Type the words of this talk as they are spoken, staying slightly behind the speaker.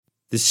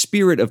The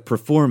spirit of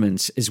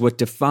performance is what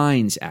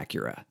defines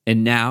Acura.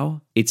 And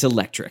now, it's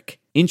electric.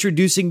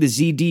 Introducing the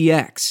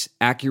ZDX,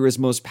 Acura's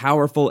most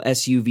powerful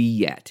SUV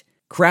yet.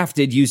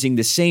 Crafted using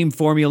the same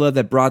formula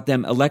that brought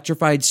them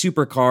electrified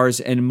supercars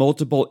and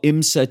multiple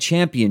IMSA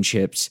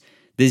championships,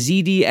 the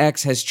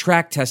ZDX has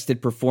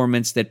track-tested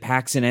performance that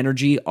packs an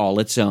energy all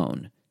its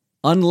own.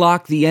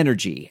 Unlock the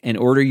energy and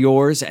order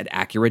yours at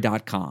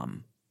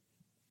Acura.com.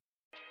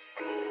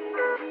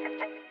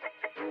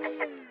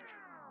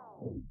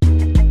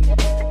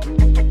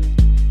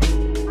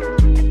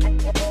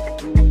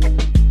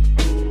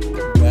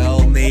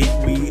 Well, Nate,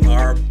 we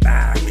are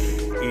back.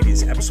 It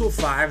is episode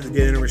 5 of the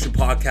Daily Intermission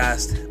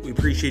podcast. We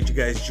appreciate you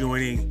guys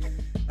joining.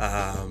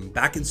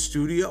 Back in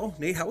studio.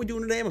 Nate, how are we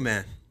doing today, my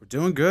man? We're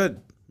doing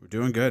good. We're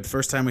doing good.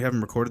 First time we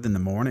haven't recorded in the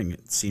morning,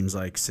 it seems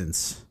like,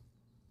 since,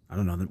 I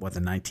don't know, the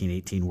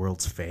 1918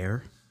 World's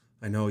Fair.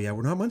 I know, yeah.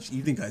 We're not much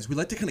evening guys. We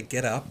like to kind of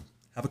get up,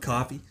 have a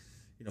coffee,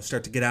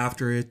 start to get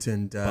after it.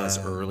 And buzz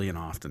early and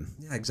often.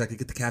 Yeah, exactly.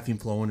 Get the caffeine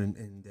flowing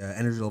and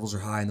energy levels are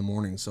high in the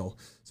morning. So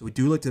we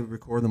do like to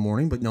record in the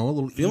morning, but no, a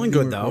little feeling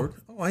good, record.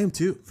 though. Oh, I am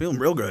too. Feeling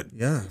real good.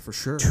 Yeah, for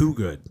sure. Too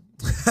good.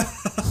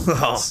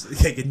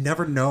 Yeah, you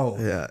never know.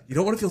 Yeah. You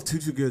don't want to feel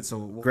too good. So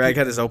Greg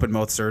had his open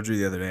mouth surgery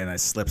the other day, and I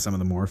slipped some of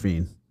the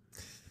morphine.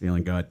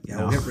 Feeling good. Yeah,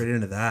 we'll get right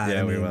into that.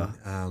 Yeah, we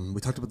will.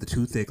 We talked about the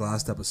toothache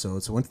last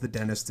episode, so I went to the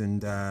dentist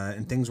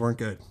and things weren't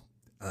good.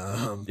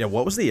 Yeah,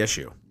 what was the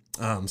issue?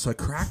 So I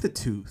cracked a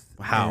tooth.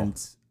 How?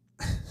 And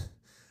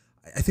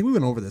I think we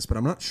went over this, but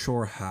I'm not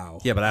sure how.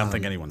 Yeah, but I don't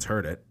think anyone's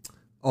heard it.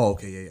 Oh,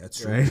 okay, yeah,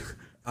 that's true.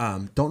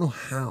 Right? Don't know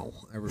how.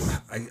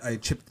 I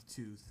chipped the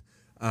tooth,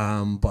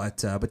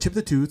 but chipped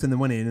the tooth and then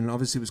went in, and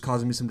obviously it was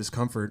causing me some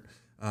discomfort.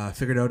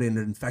 Figured out it had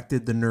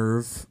infected the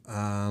nerve,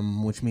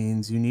 which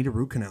means you need a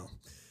root canal.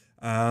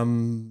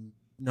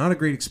 Not a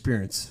great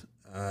experience.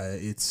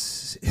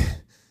 It's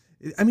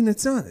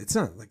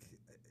not like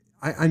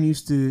I'm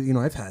used to.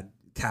 I've had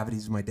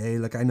cavities in my day.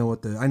 Like I know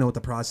what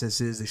the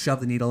process is. They shove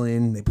the needle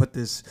in. They put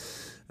this,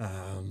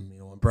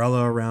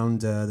 umbrella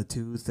around the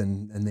tooth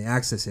and they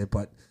access it.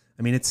 But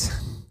we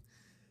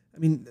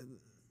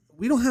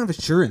don't have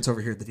insurance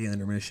over here at the Daily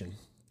Intermission.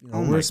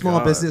 We're a small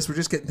business. We're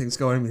just getting things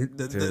going.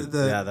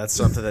 Yeah, that's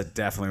something that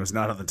definitely was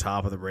not on the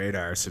top of the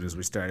radar as soon as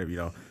we started.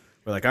 We're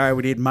like, all right,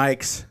 we need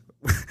mics,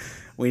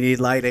 we need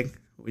lighting,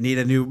 we need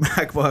a new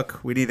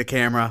MacBook, we need a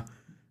camera,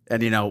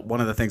 and one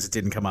of the things that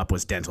didn't come up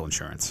was dental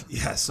insurance.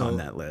 Yeah, on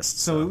that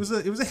list. So it was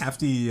a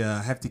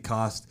hefty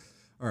cost.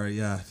 Or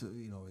yeah,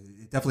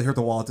 it definitely hurt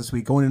the wallet this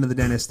week. Going into the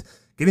dentist,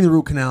 getting the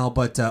root canal,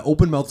 but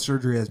open mouth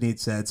surgery, as Nate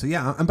said. So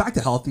yeah, I'm back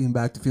to healthy and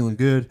back to feeling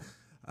good.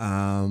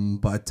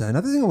 But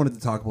another thing I wanted to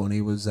talk about,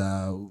 Nate, was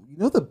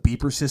the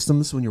beeper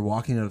systems when you're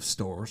walking out of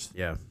stores.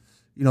 Yeah.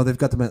 They've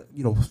got them at,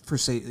 for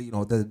say,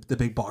 the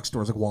big box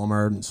stores like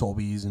Walmart and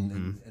Sobeys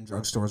and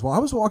drugstores. Well, I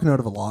was walking out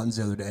of a Lawton's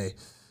the other day,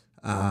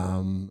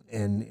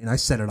 and I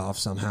set it off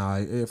somehow.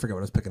 I forget what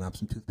I was picking up,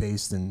 some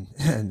toothpaste and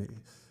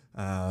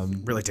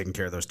really taking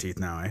care of those teeth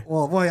now, eh?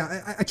 Well,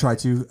 yeah, I try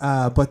to,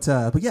 but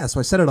yeah, so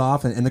I set it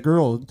off, and the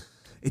girl,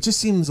 it just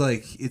seems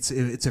like it's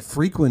a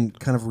frequent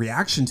kind of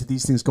reaction to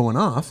these things going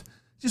off.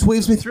 Just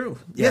waves me through.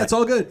 Yeah, it's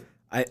all good.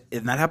 And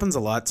that happens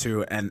a lot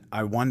too. And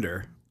I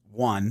wonder,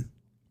 one,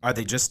 are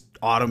they just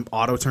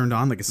auto turned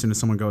on? Like as soon as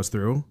someone goes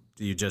through,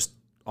 do you just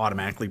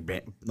automatically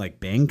bing?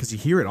 Because you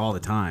hear it all the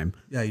time.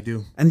 Yeah, you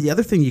do. And the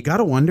other thing you got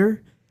to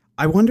wonder,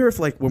 I wonder if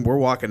like when we're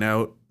walking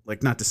out,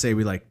 like not to say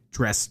we like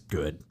dress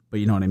good, but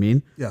you know what I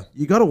mean? Yeah.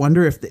 You got to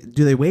wonder if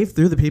do they wave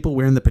through the people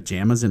wearing the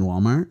pajamas in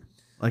Walmart?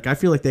 Like, I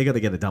feel like they got to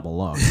get a double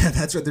look.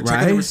 That's right. They're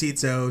checking the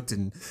receipts out.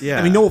 And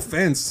yeah. No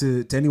offense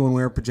to anyone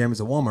wearing pajamas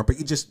at Walmart, but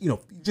you just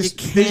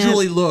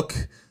visually look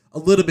a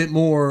little bit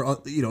more,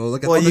 on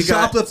the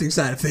shoplifting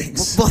side of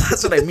things. Well,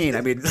 that's what I mean.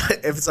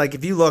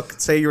 If you look,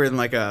 say you're in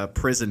like a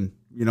prison,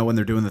 when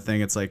they're doing the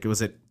thing, it's like,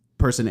 was it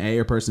person A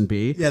or person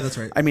B? Yeah, that's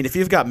right. If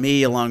you've got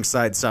me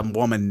alongside some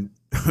woman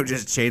who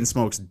just chain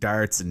smokes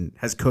darts and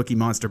has Cookie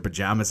Monster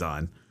pajamas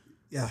on,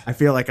 yeah, I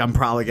feel like I'm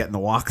probably getting the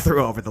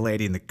walkthrough over the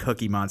lady in the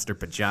Cookie Monster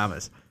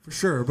pajamas. For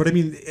sure. But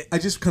I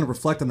just kind of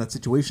reflect on that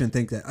situation and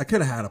think that I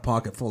could have had a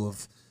pocket full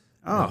of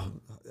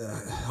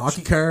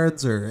hockey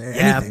cards or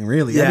anything,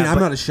 really. Yeah, I'm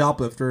not a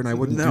shoplifter and I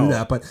wouldn't do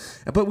that.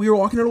 But we were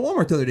walking out of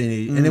Walmart the other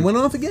day and it went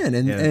off again.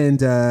 And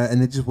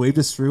they just waved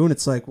us through. And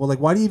it's like, well, like,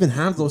 why do you even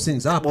have those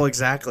things up? Well,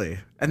 exactly.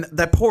 And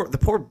the poor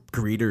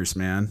greeters,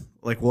 man.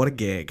 Like, what a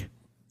gig.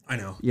 I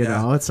know. You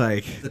know, it's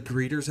like, the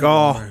greeters at go.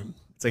 Walmart.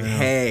 It's like,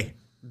 hey,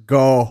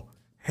 go.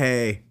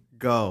 Hey,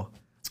 go.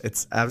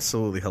 It's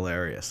absolutely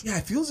hilarious. Yeah,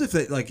 it feels as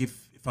if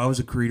if I was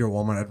a greeter at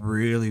Walmart, I'd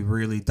really,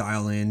 really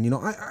dial in.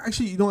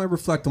 I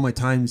reflect on my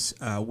times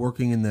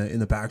working in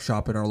the back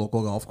shop at our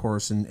local golf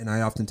course, and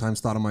I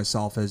oftentimes thought of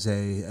myself as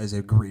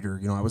a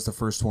greeter. I was the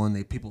first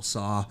one people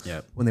saw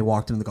when they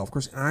walked into the golf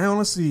course.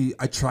 And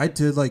I tried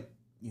to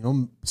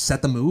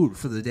set the mood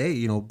for the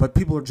day, but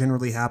people are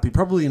generally happy,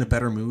 probably in a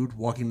better mood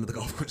walking into the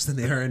golf course than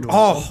they are into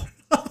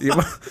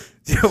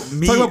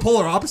me, talk about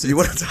polar opposites. You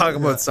want to talk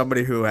about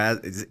somebody who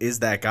is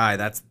that guy?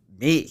 That's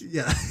me.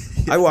 Yeah.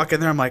 I walk in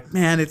there, I'm like,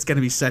 man, it's going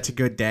to be such a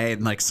good day.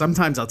 And like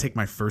sometimes I'll take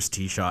my first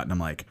tee shot and I'm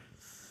like,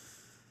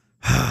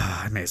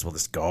 I may as well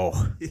just go.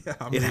 Yeah,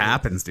 it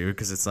happens, dude,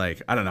 because it's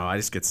like, I don't know. I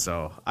just get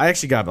I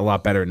actually got a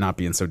lot better at not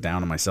being so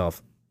down on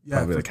myself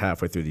probably like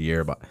halfway through the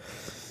year. But,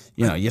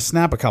 you know, you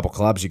snap a couple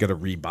clubs, you got to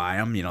rebuy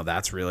them. You know,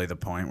 that's really the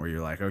point where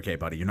you're like, okay,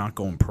 buddy, you're not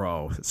going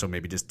pro, so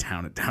maybe just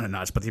tone it down a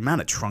notch. But the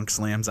amount of trunk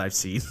slams I've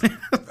seen,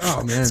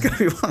 oh, man. It's going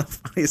to be one of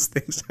the funniest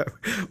things ever.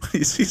 When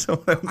you see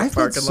someone in the I've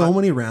had so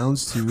many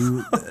rounds,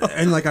 too.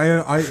 And, like,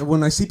 I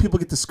when I see people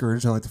get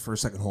discouraged on, like, the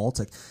first, second hole, it's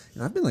like, you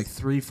know, I've been, like,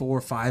 3,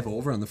 4, 5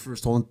 over on the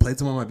first hole and played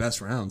some of my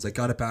best rounds. I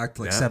got it back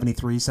to, like,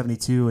 73,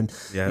 72. And,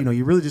 you know,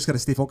 you really just got to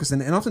stay focused.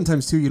 And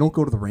oftentimes, too, you don't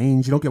go to the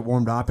range. You don't get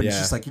warmed up. And it's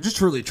just like, you're just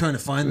really trying to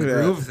find the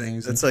groove of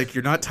things. It's like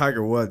you're not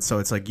Tiger Woods, so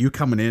it's like you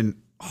coming in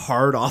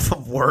hard off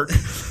of work,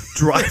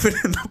 driving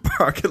in the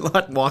parking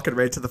lot, walking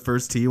right to the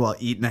first tee while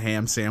eating a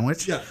ham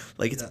sandwich. Yeah.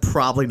 Like, it's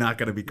probably not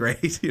going to be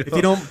great. You know? If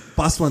you don't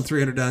bust one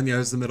 300 down the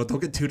yards in the middle,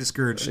 don't get too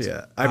discouraged.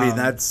 Yeah. I mean,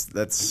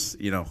 that's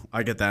you know,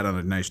 I get that on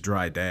a nice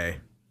dry day.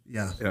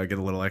 Yeah. You know, I get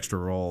a little extra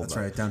roll. That's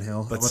right,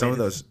 downhill. But some of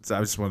those,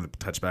 I just wanted to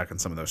touch back on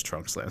some of those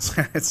trunk slams.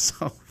 It's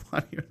so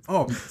funny.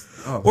 Oh.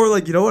 Or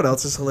like, you know what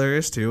else is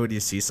hilarious too? When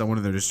you see someone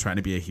and they're just trying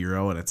to be a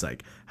hero and it's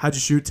like, how'd you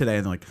shoot today?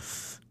 And they're like,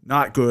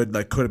 not good,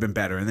 like could have been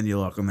better. And then you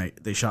look and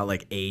they shot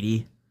like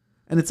 80.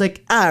 And it's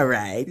like, all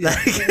right.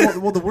 Yeah.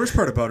 well, the worst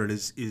part about it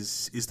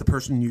is the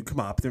person you come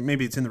up there.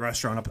 Maybe it's in the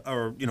restaurant,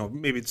 or you know,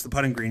 maybe it's the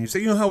putting green. You say,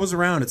 you know, how was the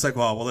round? It's like,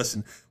 well,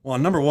 listen. Well,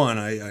 on number one,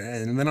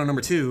 and then on number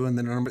two, and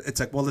then on number.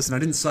 It's like, well, listen, I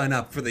didn't sign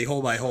up for the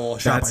hole by hole,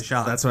 shot by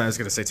shot. That's what I was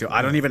gonna say too.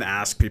 I don't even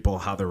ask people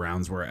how the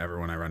rounds were ever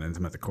when I run into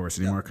them at the course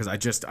anymore because I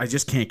just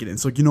can't get in.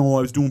 It's like, you know,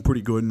 I was doing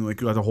pretty good and like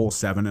got a hole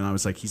 7, and I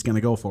was like, he's gonna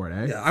go for it,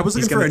 eh? Yeah, I was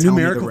looking for a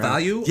numerical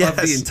value of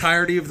the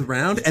entirety of the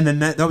round, and then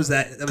that was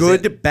that. That was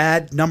good,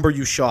 bad number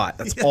you shot.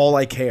 That's all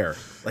I care.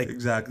 Like,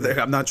 exactly.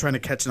 I'm not trying to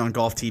catch it on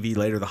golf TV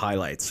later, the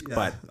highlights,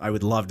 but I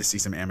would love to see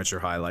some amateur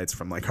highlights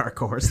from like our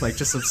course, like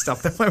just some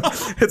stuff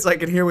that it's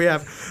like, and here we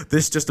have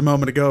this just a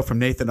moment ago from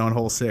Nathan on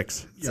hole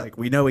 6. It's like,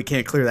 we know we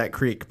can't clear that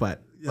creek,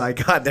 but my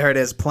God, there it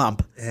is,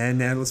 plump. And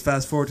now let's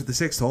fast forward to the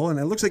 6th hole, and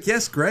it looks like,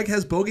 yes, Greg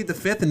has bogeyed the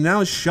 5th and now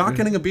is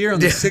shotgunning a beer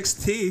on the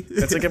 6th tee.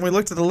 It's like, if we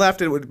look to the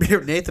left, it would be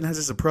Nathan has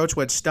his approach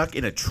wedge stuck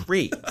in a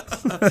tree.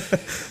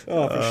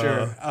 Oh, for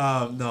sure.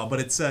 No, but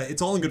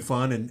it's all in good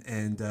fun,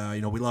 and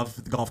you know, we love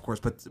the golf course,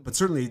 but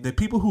certainly the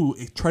people who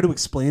try to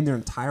explain their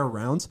entire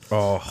rounds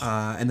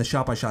and the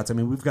shot by shots. I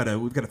mean, we've got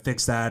to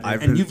fix that,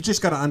 and you've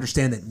just got to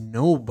understand that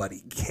nobody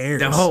cares.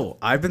 No,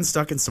 I've been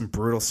stuck in some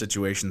brutal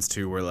situations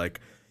too, where like,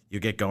 you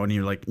get going, and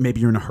you're like,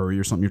 maybe you're in a hurry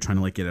or something, you're trying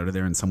to like get out of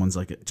there, and someone's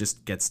like, it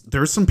just gets,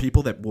 there's some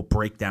people that will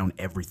break down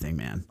everything,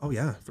 man. Oh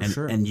yeah, for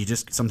sure. And you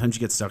just, sometimes you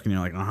get stuck and you're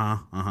like,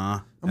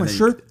 Oh, my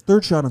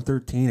third shot on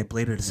 13, I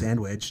bladed a sand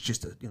wedge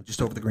just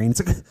over the green.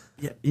 It's like,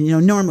 yeah, you know,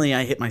 normally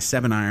I hit my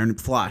 7-iron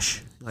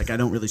flush, like I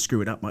don't really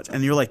screw it up much,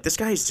 and you're like, this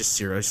guy is just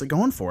seriously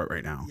going for it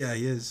right now. Yeah,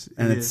 he is.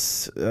 And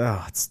it's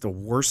the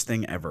worst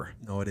thing ever.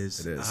 No, it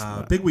is. It is.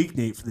 Big week,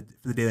 Nate, for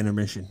the Daily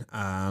Intermission.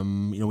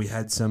 You know, we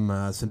had some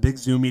big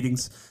Zoom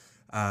meetings.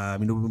 You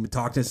know, we've been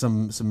talking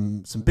to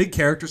some big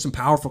characters, some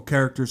powerful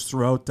characters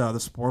throughout the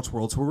sports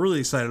world. So we're really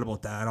excited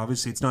about that.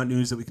 Obviously, it's not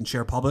news that we can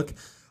share public,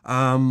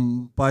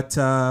 but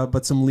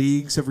some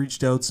leagues have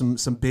reached out,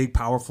 some big,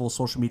 powerful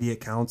social media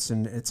accounts,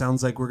 and it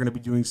sounds like we're going to be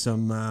doing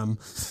some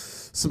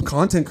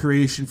content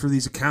creation for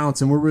these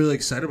accounts, and we're really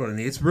excited about it.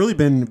 It's really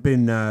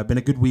been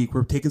a good week.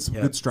 We're taking some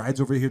good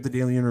strides over here at the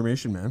Daily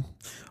Intermission, man.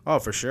 Oh,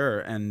 for sure.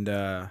 And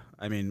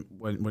I mean,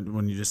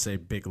 when you just say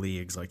big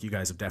leagues, like you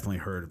guys have definitely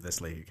heard of this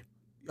league.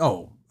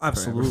 Oh,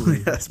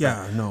 absolutely.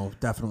 Yeah, no,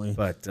 definitely.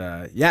 But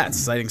yeah, it's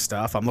exciting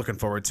stuff. I'm looking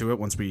forward to it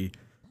once we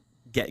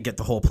get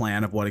the whole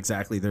plan of what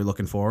exactly they're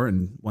looking for,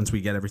 and once we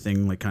get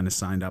everything like kind of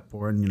signed up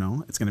for, and you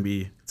know, it's gonna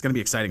be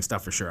exciting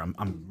stuff for sure.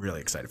 I'm really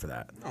excited for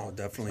that. Oh,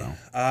 definitely.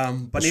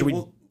 So. But should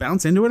we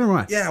bounce into it or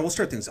what? Yeah, we'll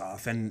start things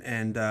off, and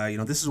you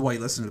know, this is why you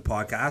listen to the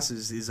podcast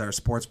is our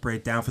sports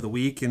breakdown for the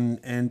week, and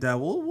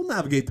we'll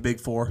navigate the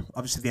big four.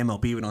 Obviously, the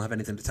MLB we don't have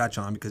anything to touch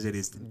on because it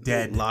is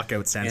dead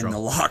lockout central in the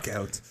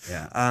lockout.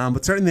 Yeah.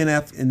 But certainly in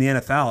the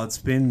NFL, it's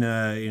been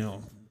you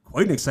know,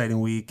 quite an exciting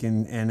week,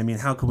 and I mean,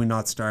 how could we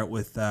not start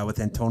with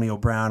Antonio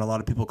Brown? A lot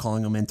of people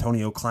calling him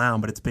Antonio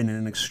Clown, but it's been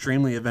an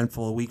extremely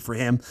eventful week for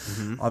him.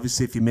 Mm-hmm.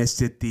 Obviously, if you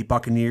missed it, the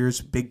Buccaneers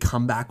big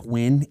comeback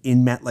win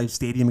in MetLife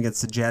Stadium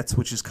against the Jets,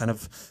 which is kind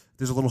of,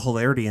 there's a little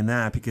hilarity in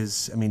that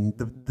because I mean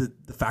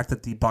the fact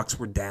that the Bucs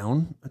were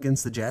down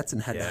against the Jets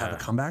and had to have a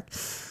comeback.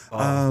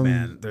 Oh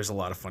man, there's a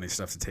lot of funny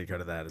stuff to take out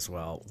of that as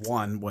well.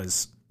 One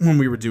was when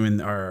we were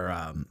doing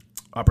our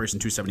Operation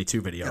 272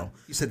 video. Yeah.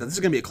 You said that this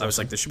is going to be a close one. I was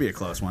like, this should be a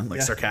close one,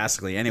 like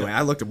sarcastically. Anyway,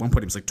 I looked at one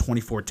point, it was like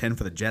 24-10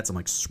 for the Jets. I'm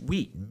like,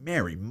 sweet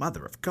Mary,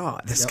 mother of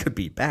God, this could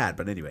be bad.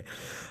 But anyway,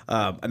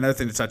 another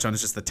thing to touch on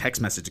is just the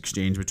text message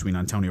exchange between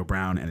Antonio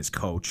Brown and his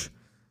coach.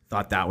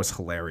 Thought that was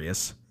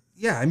hilarious.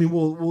 Yeah, I mean,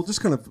 we'll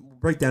just kind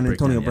of break down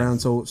Antonio Brown.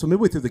 So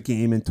midway through the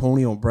game,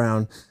 Antonio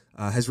Brown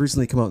has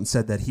recently come out and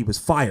said that he was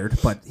fired,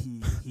 but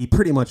he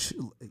pretty much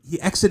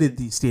exited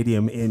the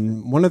stadium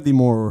in one of the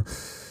more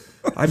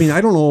I mean,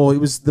 I don't know. It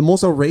was the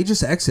most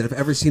outrageous exit I've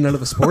ever seen out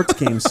of a sports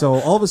game. So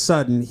all of a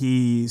sudden,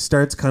 he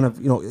starts kind of,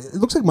 it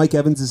looks like Mike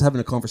Evans is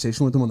having a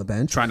conversation with him on the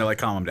bench. Trying to like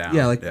calm him down.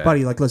 Yeah,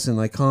 buddy, like, listen,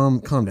 like,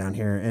 calm down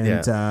here.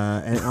 And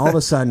and all of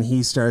a sudden,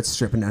 he starts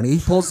stripping down. He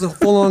pulls the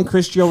full-on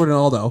Cristiano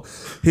Ronaldo.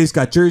 He's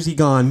got jersey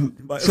gone,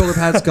 shoulder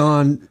pads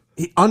gone,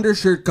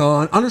 undershirt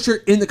gone,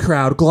 undershirt in the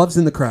crowd, gloves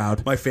in the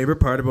crowd. My favorite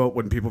part about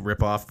when people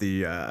rip off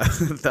the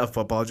the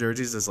football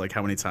jerseys is like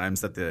how many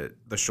times that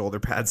the shoulder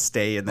pads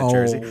stay in the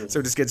jersey, so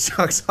it just gets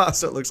chucked off,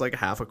 so it looks like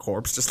half a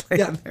corpse just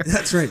laying there.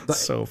 That's right.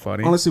 So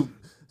funny. Honestly,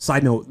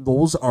 side note,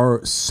 those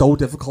are so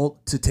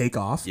difficult to take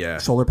off. Yeah.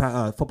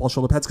 Football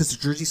shoulder pads, because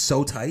the jersey's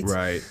so tight.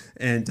 Right.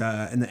 And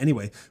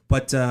anyway,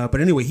 but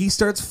anyway, he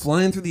starts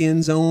flying through the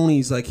end zone.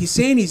 He's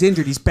saying he's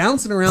injured. He's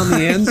bouncing around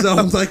the end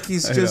zone like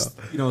he's just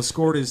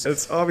scored his.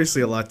 It's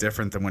obviously a lot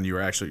different than when you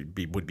were actually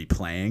would be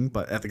playing,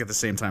 but I think at the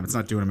same time, it's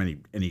not doing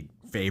him any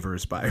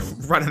favors by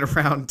running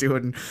around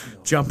doing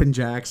jumping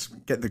jacks,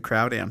 getting the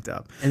crowd amped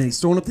up. And he's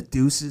throwing up the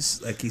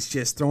deuces, like he's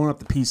just throwing up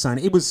the peace sign.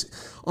 It was,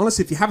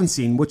 honestly, if you haven't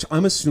seen, which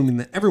I'm assuming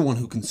that everyone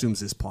who consumes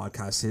this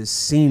podcast has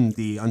seen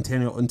the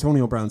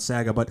Antonio Brown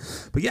saga, but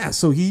yeah,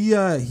 so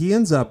he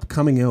ends up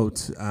coming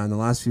out in the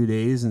last few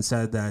days and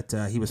said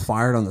that he was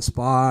fired on the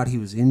spot. He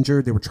was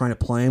injured. They were trying to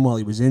play him while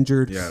he was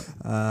injured. Yeah.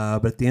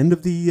 But at the end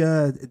of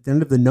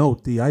the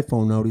note, the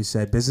iPhone note, he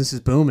said business is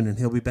booming and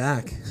he'll be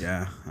back.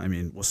 Yeah, I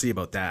mean, we'll see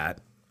about that.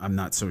 I'm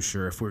not so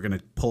sure. If we're going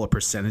to pull up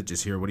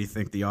percentages here, what do you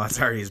think the odds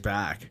are he's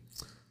back?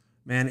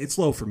 Man, it's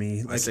low for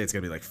me. I say it's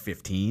going to be like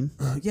 15.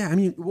 Yeah, I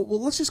mean, well,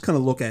 let's just kind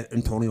of look at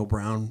Antonio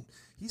Brown.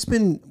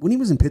 When he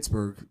was in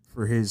Pittsburgh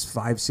for his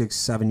 5, 6,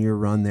 7-year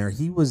run there,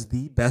 he was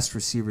the best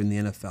receiver in the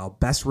NFL,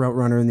 best route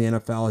runner in the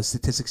NFL. His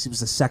statistics, he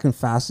was the second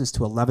fastest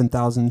to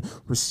 11,000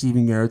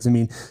 receiving yards. I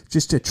mean,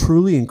 just a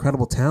truly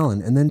incredible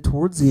talent. And then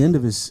towards the end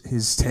of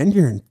his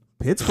tenure in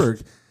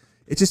Pittsburgh,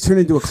 it just turned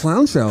into a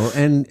clown show,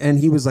 and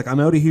he was like, I'm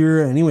out of here.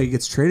 Anyway, he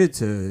gets traded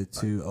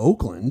to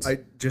Oakland.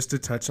 Just to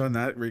touch on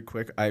that real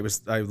quick, I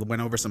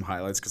went over some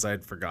highlights because I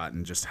had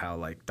forgotten just how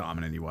like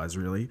dominant he was,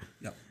 really.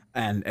 Yep.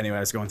 And anyway, I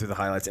was going through the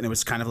highlights, and it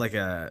was kind of like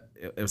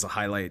it was a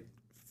highlight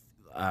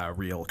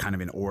reel kind of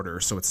in order.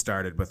 So it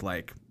started with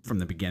like from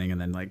the beginning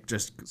and then like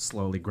just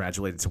slowly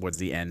graduated towards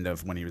the end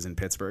of when he was in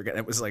Pittsburgh. And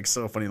it was like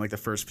so funny. Like the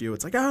first few,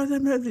 it's like,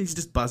 he's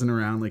just buzzing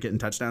around, like getting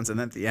touchdowns. And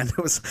then at the end,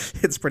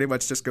 it's pretty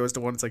much just goes to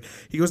one. It's like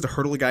he goes to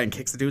hurdle a guy and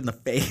kicks the dude in the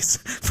face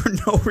for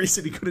no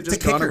reason. He could have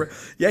just gone around.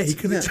 Yeah, he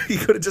could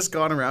have just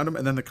gone around him.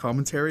 And then the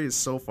commentary is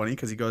so funny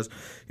because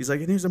he's like,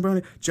 and here's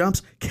Brownie,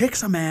 jumps,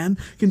 kicks a man,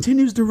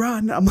 continues to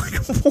run. I'm like,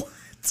 what?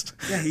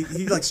 Yeah,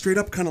 he like straight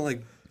up kind of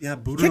like, yeah,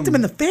 kicked him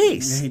in the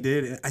face. Yeah, he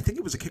did. I think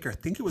it was a kicker. I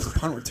think it was a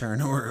punt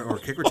return or a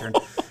kick return.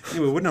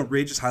 Anyway, what an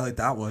outrageous highlight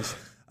that was.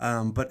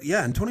 But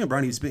yeah, Antonio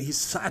Brown, he's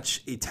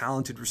such a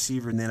talented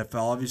receiver in the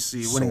NFL.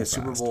 Obviously, winning a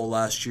Super Bowl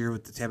last year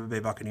with the Tampa Bay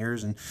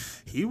Buccaneers, and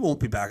he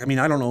won't be back. I mean,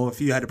 I don't know if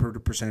you had to put a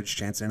percentage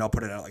chance, and I'll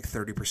put it at like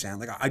 30%.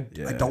 Like I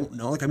don't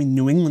know. Like I mean,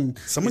 New England.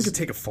 Someone could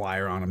take a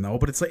flyer on him though,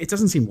 but it's like it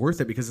doesn't seem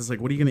worth it because it's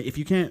like, what are you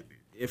gonna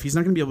if he's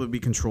not going to be able to be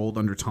controlled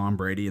under Tom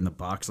Brady in the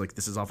Bucs, like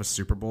this is off a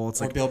Super Bowl.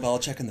 It's like Bill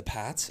Belichick and the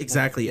Pats.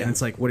 Exactly. And it's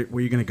like, where are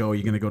you going to go? Are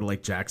you going to go to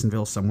like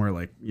Jacksonville somewhere?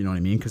 Like, you know what I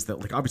mean? Because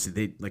like obviously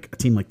they like a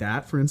team like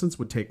that, for instance,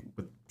 would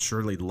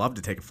surely love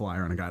to take a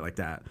flyer on a guy like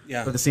that.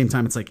 Yeah. But at the same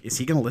time, it's like, is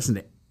he going to listen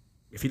to?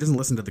 If he doesn't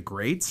listen to the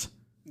greats,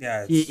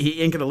 yeah,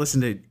 he ain't going to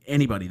listen to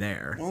anybody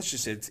there. Well, it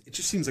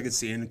just seems like it's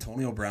the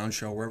Antonio Brown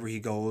show wherever he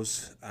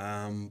goes.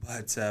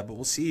 But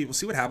we'll see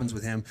what happens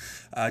with him.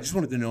 I just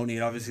wanted to note,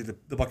 Nate, obviously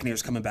the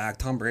Buccaneers coming back.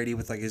 Tom Brady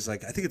with his I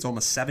think it's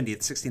almost 70th,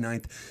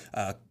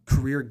 69th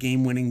career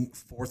game-winning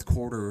fourth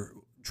quarter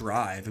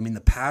drive. I mean, the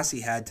pass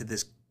he had to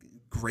this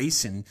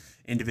Grayson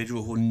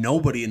individual who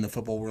nobody in the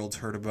football world's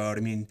heard about.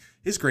 I mean,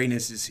 his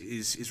greatness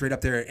is right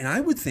up there. And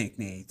I would think,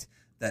 Nate,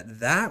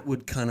 that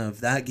would kind of,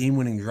 that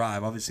game-winning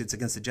drive, obviously it's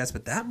against the Jets,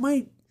 but that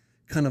might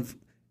kind of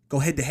go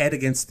head-to-head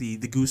against the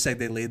goose egg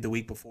they laid the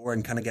week before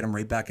and kind of get them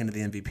right back into the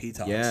MVP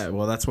talks. Yeah,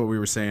 well, that's what we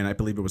were saying. I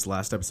believe it was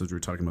last episode we were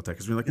talking about that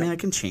because we were like, man, I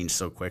can change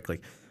so quick.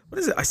 Like, what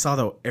is it? I saw,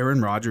 though,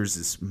 Aaron Rodgers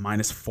is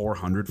minus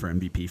 400 for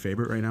MVP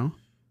favorite right now.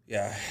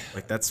 Yeah.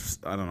 Like, that's,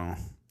 I don't know.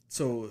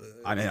 So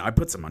I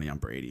put some money on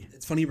Brady.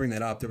 It's funny you bring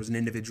that up. There was an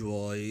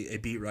individual, a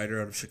beat writer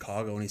out of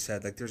Chicago, and he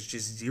said, like, there's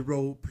just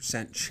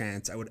 0%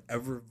 chance I would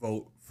ever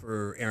vote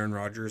for Aaron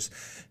Rodgers.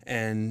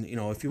 And,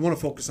 if you want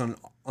to focus on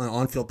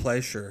on-field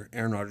play, sure,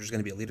 Aaron Rodgers is going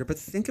to be a leader. But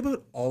think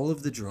about all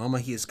of the drama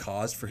he has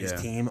caused for his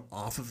team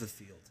off of the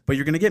field. But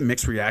you're going to get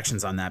mixed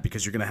reactions on that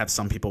because you're going to have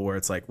some people where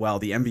it's like, well,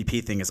 the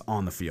MVP thing is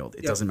on the field.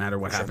 It doesn't matter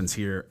what happens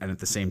here. And at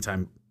the same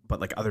time,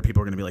 but like other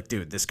people are going to be like,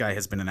 dude, this guy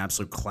has been an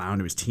absolute clown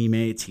to his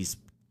teammates. He's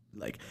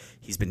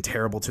been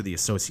terrible to the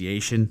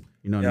association,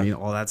 you know what I mean?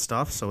 All that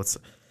stuff. So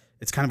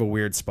it's kind of a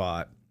weird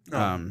spot.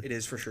 It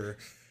is for sure.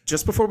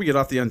 Just before we get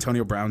off the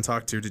Antonio Brown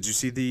talk too, did you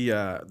see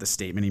the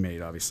statement he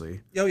made,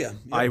 obviously? Oh yeah.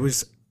 I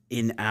was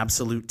in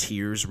absolute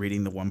tears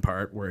reading the one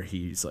part where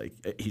he's like,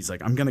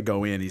 I'm going to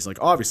go in. He's like,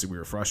 obviously we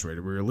were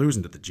frustrated. We were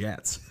losing to the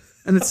Jets.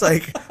 And it's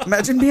like,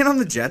 imagine being on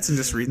the Jets and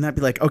just reading that,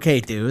 be like, okay,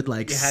 dude,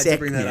 like, You had to sick,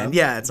 bring that man. up?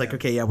 Yeah, it's like,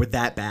 okay, yeah, we're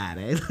that bad,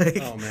 eh? Like,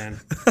 Oh man,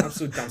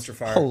 absolute dumpster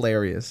fire.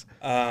 hilarious.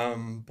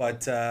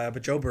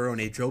 But Joe Burrow,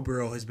 Nate. Joe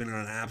Burrow has been on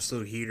an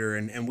absolute heater,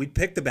 and we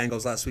picked the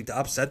Bengals last week to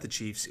upset the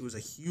Chiefs. It was a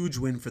huge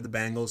win for the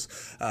Bengals.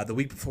 The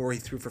week before, he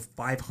threw for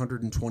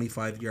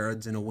 525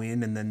 yards in a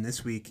win, and then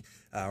this week,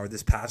 or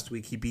this past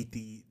week, he beat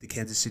the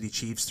Kansas City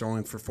Chiefs,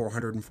 throwing for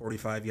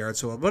 445 yards.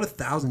 So about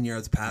 1,000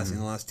 yards passing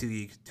in the last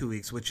 2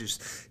 weeks, which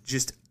is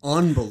just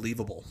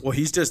unbelievable. Well,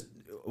 he's just,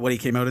 when he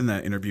came out in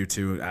the interview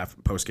too,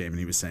 post game, and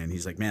he was saying,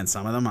 he's like, man,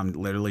 some of them I'm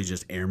literally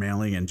just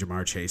airmailing, and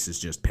Jamar Chase is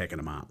just picking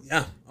them up.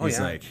 Yeah. Oh, he's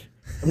yeah. like,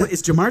 what,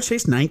 is Jamar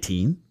Chase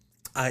 19?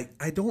 I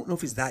don't know if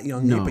he's that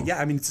young, No. but yeah,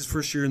 I mean, it's his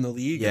first year in the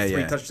league. Yeah, a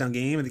 3 yeah. touchdown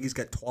game. I think he's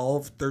got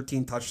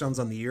 13 touchdowns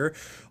on the year.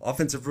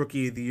 Offensive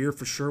rookie of the year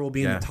for sure will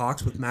be in Yeah. the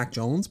talks with Mac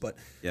Jones, but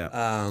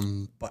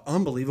but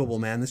unbelievable,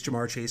 man. This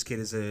Jamar Chase kid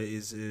is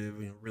a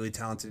really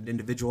talented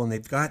individual, and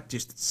they've got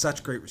just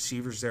such great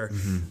receivers there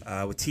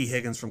with T.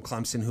 Higgins from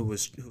Clemson, who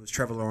was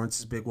Trevor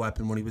Lawrence's big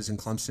weapon when he was in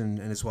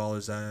Clemson, and as well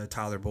as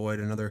Tyler Boyd,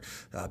 another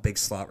big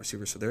slot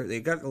receiver. So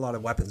they got a lot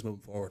of weapons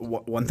moving forward.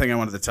 One thing I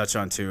wanted to touch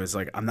on too is,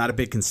 like, I'm not a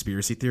big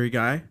conspiracy theory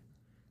guy,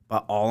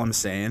 but all I'm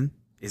saying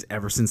is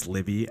ever since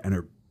Livy and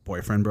her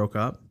boyfriend broke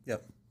up,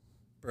 Yep,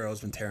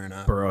 Burrow's been tearing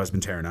up. Burrow has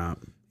been tearing up.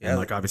 Yeah. And,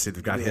 like, obviously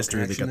they've got Maybe a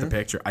history, they've got the connection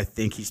picture. I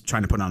think he's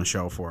trying to put on a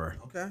show for her.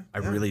 Okay, I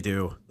yeah. really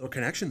do. Little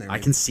connection there. I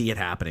maybe. can see it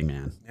happening,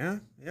 man.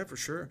 Yeah, for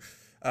sure.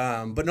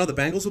 But no, the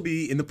Bengals will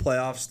be in the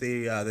playoffs.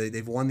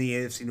 They've won the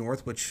AFC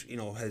North, which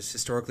has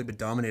historically been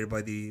dominated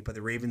by the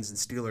Ravens and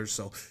Steelers.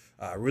 So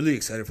really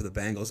excited for the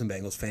Bengals and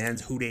Bengals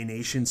fans, Houday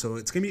Nation. So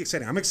it's gonna be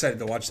exciting. I'm excited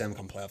to watch them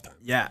come playoff time.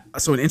 Yeah.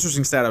 So an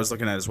interesting stat I was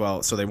looking at as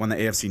well. So they won the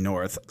AFC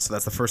North. So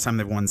that's the first time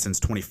they've won since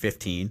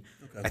 2015.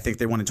 Okay. I think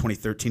they won in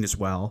 2013 as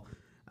well.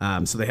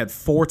 So they had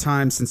 4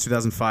 times since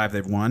 2005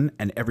 they've won,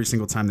 and every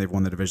single time they've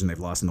won the division, they've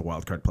lost in the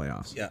wild card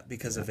playoffs. Yeah,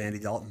 because of Andy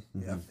Dalton.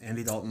 Yeah,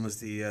 Andy Dalton was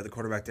the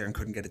quarterback there and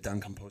couldn't get it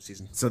done come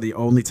postseason. So the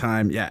only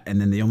time,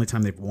 and then the only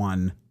time they've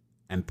won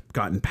and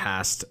gotten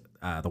past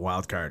the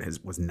wild card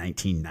was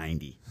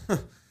 1990.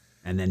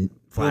 And then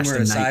flashed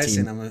Boomer in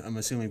Esiason, I'm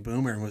assuming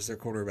Boomer was their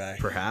quarterback.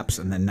 perhaps,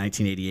 and then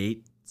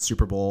 1988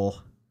 Super Bowl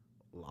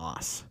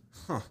loss.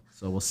 Huh.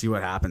 So we'll see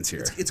what happens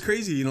here. It's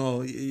crazy,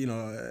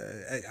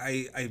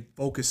 I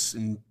focus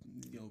and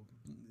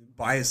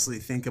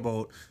biasly think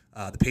about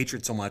the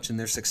Patriots so much, and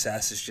their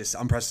success is just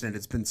unprecedented.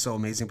 It's been so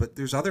amazing. But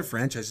there's other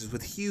franchises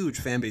with huge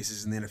fan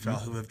bases in the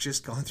NFL who have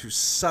just gone through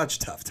such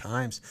tough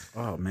times.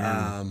 Oh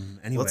man!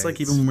 Anyway, Well, it's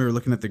like even when we were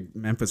looking at the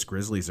Memphis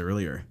Grizzlies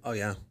earlier. Oh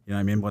yeah. You know what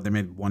I mean? What, they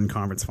made one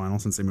conference final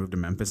since they moved to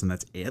Memphis, and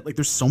that's it. Like,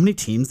 there's so many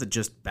teams that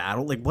just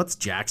battle. Like, what's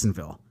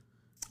Jacksonville?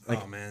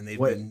 Like, oh man, they've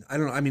been. I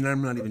don't know. I mean,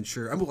 I'm not even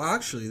sure. Well,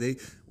 actually, they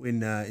in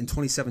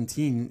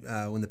 2017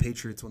 when the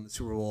Patriots won the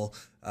Super Bowl,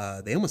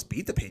 they almost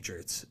beat the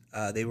Patriots.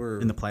 They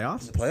were in the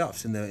playoffs. In the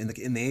playoffs in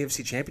the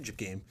AFC Championship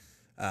game.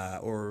 I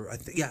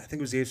think it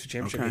was the AFC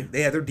Championship Okay.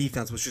 game. Their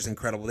defense was just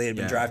incredible. They had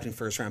been drafting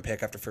first round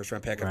pick after first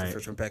round pick after Right.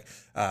 first round pick,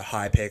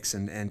 high picks,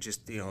 and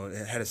just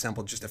had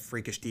assembled just a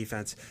freakish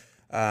defense.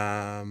 They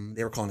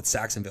were calling it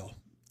Saxonville.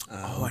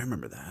 Oh, I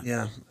remember that.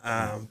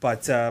 Yeah,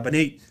 but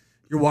Nate,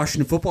 your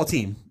Washington football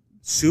team,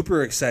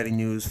 super exciting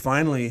news.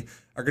 Finally,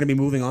 are going to be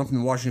moving on from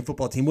the Washington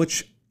football team,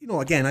 which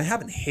again I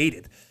haven't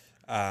hated.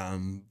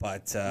 No,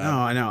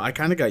 I know. I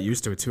kind of got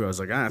used to it too. I was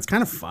like, it's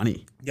kind of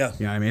funny. Yeah.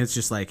 You know what I mean? It's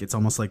just like, it's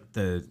almost like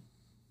the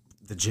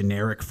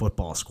generic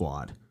football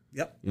squad.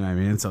 Yep. You know what I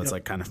mean? So it's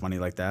like kind of funny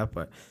like that.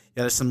 But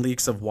yeah, there's some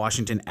leaks of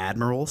Washington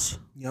Admirals.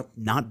 Yep.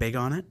 Not big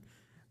on it.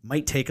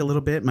 Might take a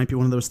little bit. Might be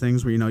one of those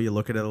things where, you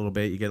look at it a little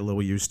bit, you get a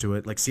little used to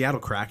it. Like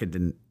Seattle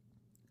Kraken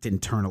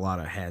didn't turn a lot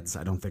of heads,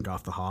 I don't think,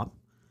 off the hop.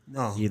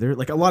 No. Either.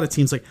 Like a lot of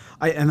teams, like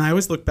I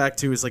always look back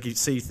to is like, you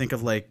think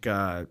of like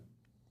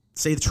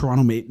say the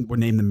Toronto were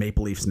named the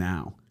Maple Leafs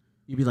now.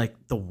 You'd be like,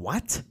 the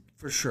what?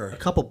 For sure. A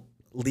couple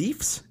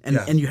Leafs?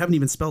 And you haven't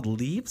even spelled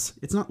leaves?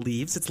 It's not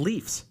leaves, it's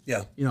Leafs.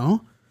 Yeah.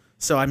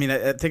 So I mean,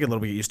 I think a little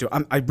bit used to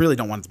it. I really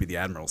don't want it to be the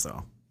Admirals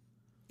though.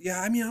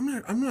 Yeah, I mean,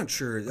 I'm not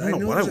sure. I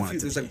don't know what I there's want it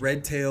to there's be. like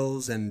Red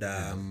Tails and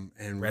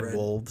Red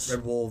Wolves.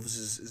 Red Wolves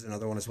is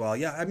another one as well.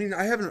 Yeah, I mean,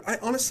 I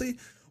honestly,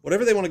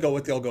 whatever they want to go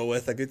with, they'll go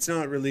with. Like, it's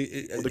not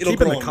really. They're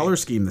keeping the color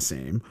scheme the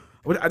same.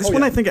 When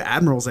I think of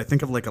Admirals, I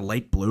think of like a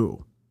light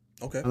blue.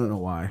 Okay. I don't know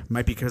why.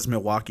 Might be because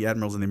Milwaukee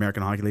Admirals in the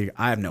American Hockey League.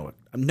 I have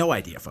no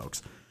idea,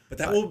 folks. But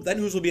that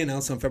news will be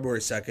announced on February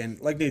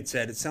 2nd. Like Nate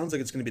said, it sounds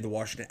like it's going to be the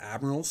Washington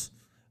Admirals.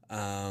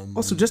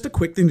 Also, just a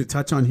quick thing to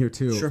touch on here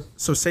too. Sure.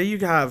 So, say you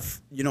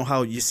have,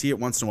 how you see it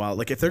once in a while.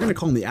 Like, if they're going to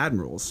call them the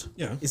Admirals,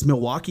 Yeah. is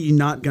Milwaukee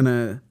not going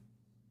to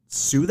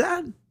sue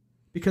that?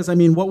 Because I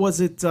mean, what was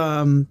it?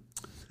 Who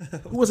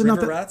was it?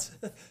 River Rats?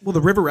 Well, the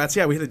River Rats.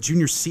 Yeah, we had a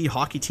junior C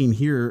hockey team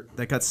here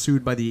that got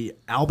sued by the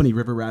Albany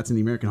River Rats in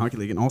the American Hockey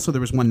League, and also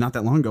there was one not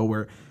that long ago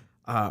where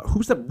who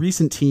was that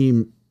recent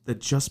team that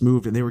just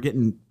moved and they were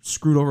getting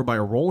screwed over by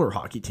a roller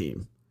hockey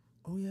team?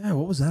 Oh yeah,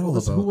 what was that all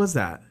about? Who was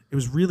that? It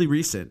was really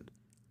recent.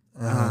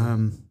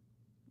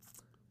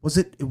 Was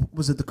it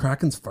the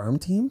Kraken's farm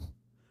team?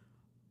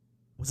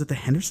 Was it the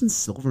Henderson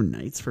Silver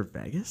Knights for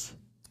Vegas?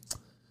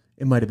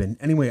 It might have been.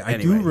 Anyway,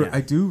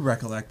 I do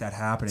recollect that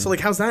happening. So,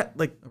 like, how's that,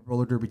 like, a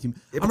roller derby team?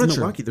 If I'm it's not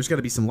sure. Milwaukee, there's got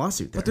to be some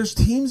lawsuit there. But there's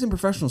teams in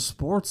professional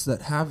sports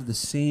that have the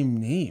same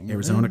name.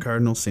 Arizona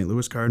Cardinals, St.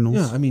 Louis Cardinals.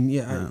 Yeah, I mean,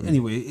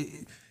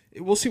 anyway,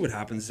 we'll see what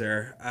happens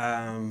there.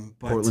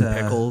 But, Portland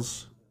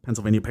Pickles,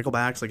 Pennsylvania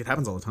Picklebacks. Like, it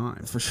happens all the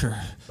time. For sure.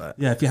 But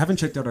yeah, if you haven't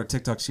checked out our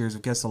TikTok series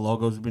of Guess the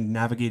Logos, we've been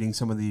navigating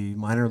some of the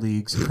minor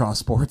leagues across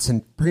sports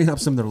and bringing up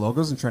some of their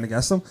logos and trying to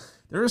guess them.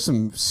 There are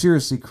some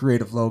seriously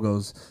creative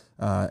logos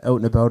out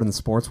and about in the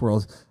sports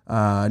world.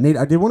 Nate,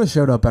 I did want to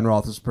shout out Ben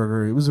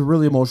Roethlisberger. It was a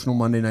really emotional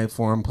Monday night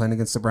for him, playing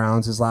against the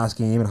Browns, his last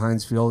game at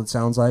Heinz Field, it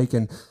sounds like.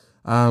 And,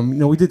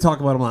 we did talk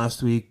about him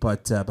last week,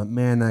 but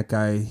man, that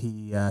guy,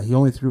 he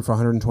only threw for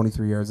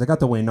 123 yards. They got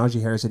the win.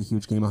 Najee Harris had a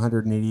huge game,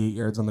 188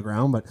 yards on the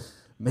ground, but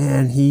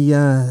man, he's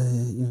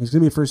going to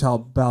be a first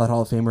ballot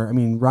Hall of Famer. I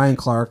mean, Ryan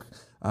Clark,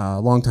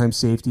 longtime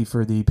safety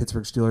for the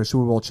Pittsburgh Steelers,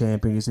 Super Bowl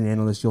champion. He's an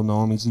analyst. You'll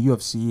know him. He's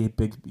a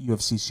big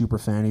UFC super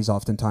fan. He's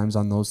oftentimes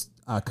on those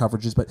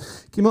coverages, but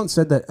came out and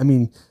said that, I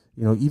mean,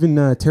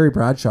 even Terry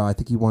Bradshaw, I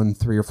think he won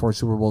 3 or 4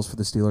 Super Bowls for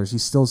the Steelers. He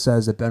still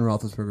says that Ben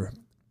Roethlisberger,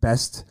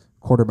 best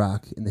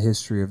quarterback in the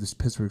history of the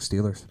Pittsburgh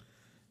Steelers.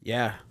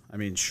 Yeah, I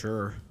mean,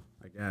 sure,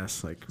 I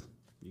guess. Like,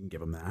 you can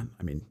give him that.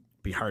 I mean,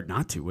 it'd be hard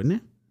not to, wouldn't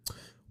it?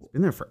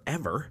 Been there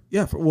forever.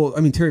 Yeah,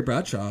 Terry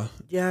Bradshaw.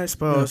 Yeah, I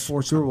suppose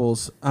 4 Super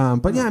Bowls.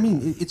 But yeah, I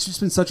mean, it's just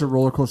been such a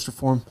roller coaster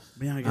for him.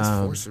 Yeah, I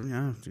guess 4.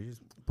 Yeah, geez.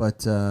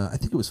 But I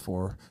think it was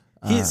 4.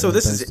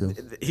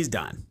 He's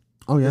done.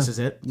 Oh yeah, this is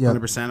it. Yeah,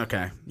 100%.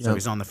 Okay, so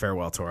he's on the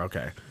farewell tour.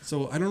 Okay.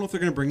 So I don't know if they're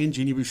going to bring in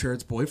Jeannie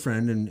Bouchard's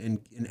boyfriend and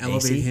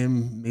elevate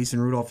him, Mason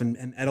Rudolph,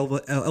 and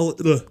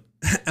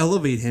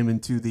elevate him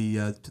into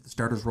the to the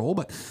starter's role.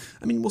 But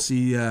I mean, we'll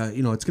see. It's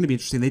going to be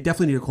interesting. They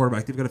definitely need a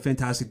quarterback. They've got a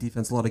fantastic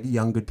defense, a lot of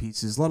young good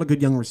pieces, a lot of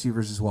good young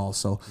receivers as well.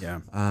 So yeah,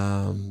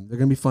 they're going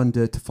to be fun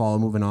to follow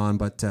moving on.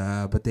 But the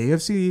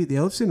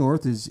AFC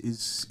North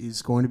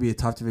is going to be a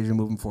tough division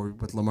moving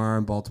forward with Lamar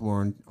and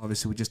Baltimore, and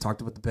obviously we just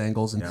talked about the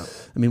Bengals. And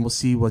I mean, we'll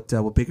see what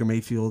Baker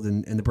Mayfield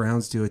and the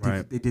Browns do. I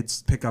think they did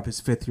pick up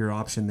his 5th-year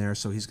option there,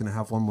 so he's going to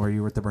have one more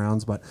year with the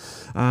Browns. But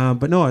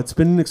no, it's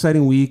been an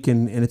exciting week,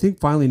 and I think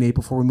finally, Nate,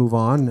 before we move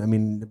on, I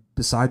mean,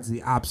 besides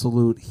the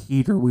absolute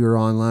heater we were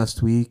on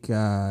last week,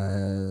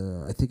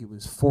 I think it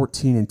was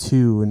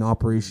 14-2 in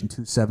Operation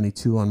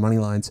 272 on money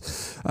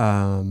lines.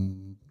 Not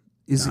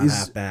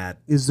bad.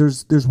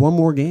 There's one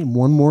more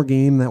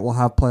game that will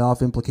have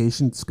playoff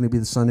implications. It's going to be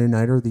the Sunday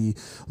nighter, the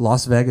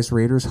Las Vegas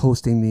Raiders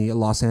hosting the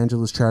Los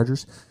Angeles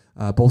Chargers.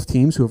 Both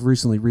teams who have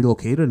recently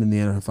relocated in the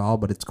NFL,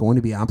 but it's going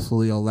to be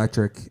absolutely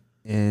electric.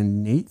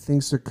 And Nate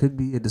thinks there could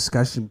be a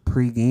discussion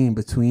pre-game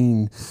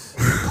between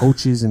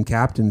coaches and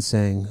captains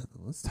saying,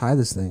 let's tie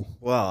this thing.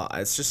 Well,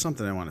 it's just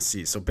something I want to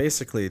see. So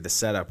basically the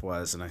setup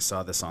was, and I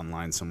saw this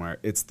online somewhere,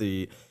 if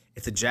the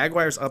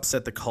Jaguars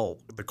upset the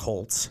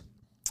Colts,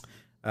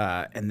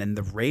 and then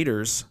the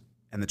Raiders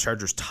and the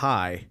Chargers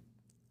tie,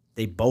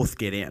 they both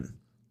get in.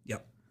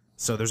 Yep.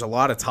 So there's a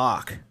lot of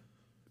talk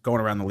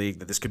going around the league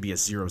that this could be a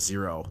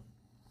 0-0,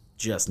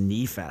 just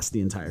knee fest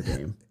the entire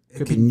game.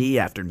 Could be knee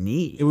after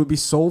knee. It would be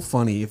so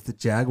funny if the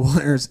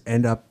Jaguars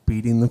end up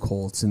beating the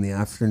Colts in the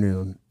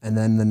afternoon, and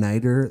then the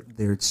nighter,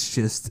 there's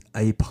just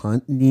a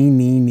punt,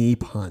 knee,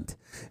 punt,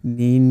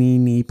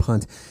 knee,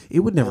 punt. It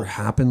would never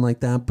happen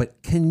like that,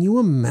 but can you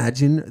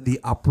imagine the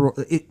uproar?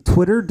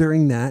 Twitter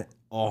during that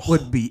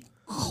would be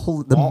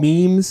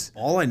memes.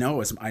 All I know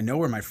is I know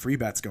where my free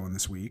bet's going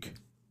this week.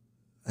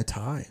 A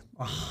tie.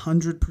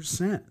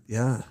 100%.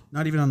 Yeah.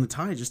 Not even on the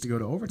tie, just to go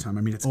to overtime.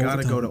 I mean, it's got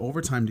to go to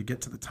overtime to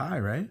get to the tie,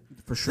 right?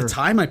 For sure. The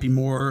tie might be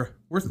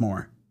worth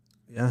more.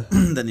 Yeah.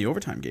 Than the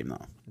overtime game,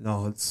 though.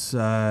 No, it's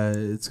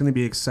going to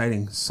be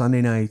exciting.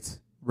 Sunday night,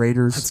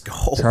 Raiders, let's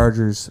go.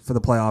 Chargers for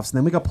the playoffs. And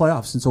then we got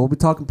playoffs. And so we'll be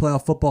talking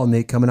playoff football,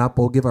 Nate, coming up.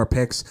 We'll give our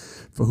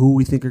picks for who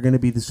we think are going to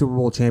be the Super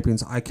Bowl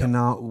champions. I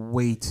cannot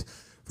wait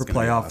for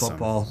playoff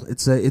football.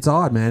 It's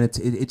odd, man.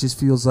 It just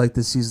feels like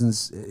this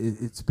season's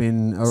it's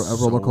been a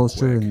roller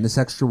coaster, and this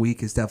extra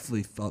week has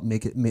definitely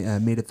made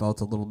it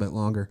felt a little bit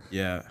longer.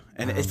 Yeah,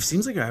 and it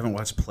seems like I haven't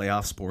watched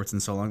playoff sports in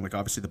so long. Like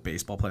obviously the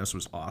baseball playoffs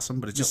was awesome,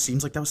 but it just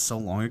seems like that was so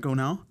long ago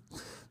now.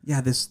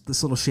 Yeah, this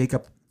little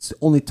shakeup. It's the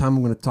only time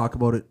I'm going to talk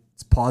about it.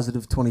 It's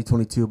positive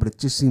 2022, but it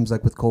just seems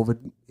like with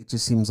COVID, it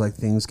just seems like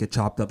things get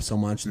chopped up so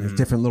much, and there's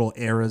different little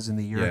eras in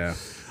the year.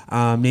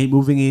 Yeah. Nate,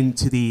 moving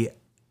into the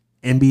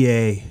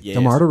NBA, yes.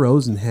 DeMar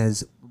DeRozan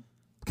has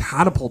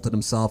catapulted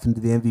himself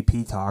into the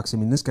MVP talks. I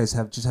mean, this guy's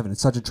having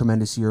such a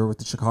tremendous year with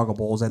the Chicago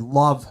Bulls. I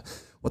love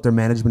what their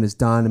management has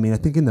done. I mean, I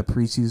think in the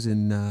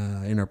preseason,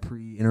 in our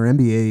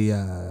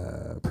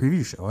NBA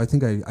preview show, I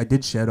think I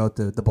did shout out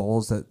the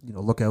Bulls that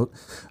look out.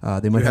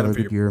 They might have a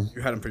good year.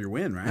 You had them for your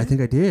win, right? I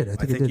think I did.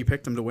 I think you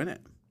picked them to win it.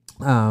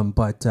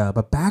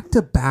 But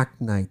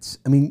back-to-back nights.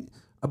 I mean,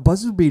 a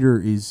buzzer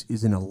beater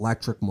is an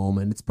electric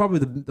moment. It's probably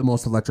the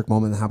most electric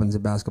moment that happens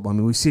in basketball. I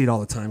mean, we see it all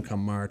the time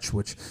come March,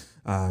 which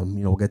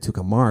we'll get to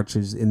come March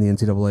is in the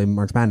NCAA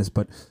March Madness.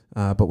 But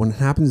when it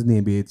happens in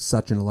the NBA, it's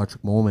such an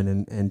electric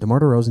moment. And DeMar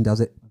DeRozan does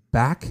it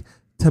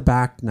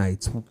back-to-back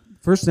nights.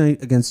 First night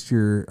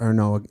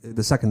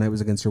the second night was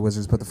against your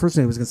Wizards, but the first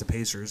night was against the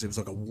Pacers. It was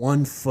like a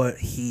 1 foot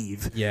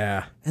heave.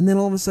 Yeah. And then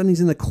all of a sudden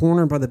he's in the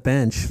corner by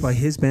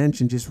his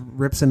bench, and just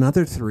rips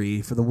another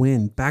 3 for the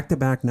win.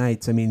 Back-to-back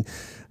nights. I mean,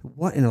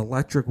 what an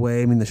electric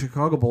way. I mean, the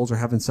Chicago Bulls are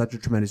having such a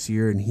tremendous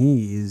year, and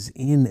he is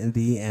in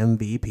the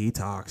MVP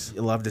talks.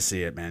 You love to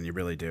see it, man. You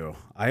really do.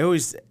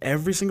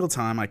 Every single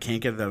time, I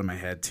can't get it out of my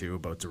head, too,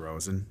 about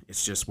DeRozan.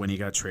 It's just when he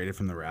got traded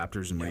from the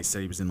Raptors and when he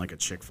said he was in like a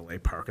Chick-fil-A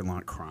parking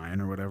lot crying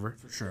or whatever.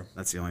 For sure.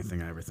 That's the only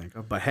thing I ever think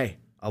of. But hey,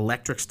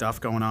 electric stuff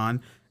going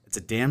on. It's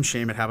a damn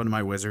shame it happened to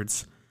my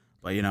Wizards.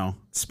 But,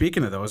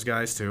 speaking of those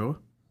guys, too,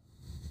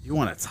 you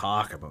want to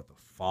talk about the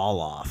fall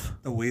off.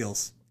 The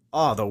wheels.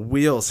 Oh, the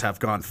wheels have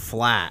gone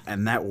flat,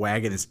 and that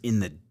wagon is in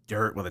the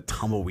dirt with a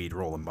tumbleweed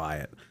rolling by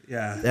it.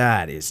 Yeah.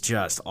 That is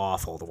just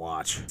awful to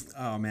watch.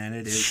 Oh, man,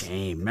 it is.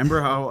 Shame.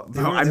 Remember how...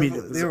 They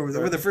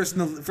were the first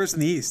in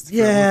the East.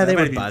 Yeah, they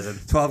were buzzing.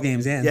 12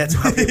 games in. Yeah,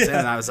 12 games in,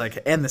 and I was like,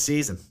 end the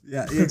season.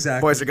 Yeah,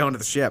 exactly. Boys are going to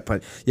the ship.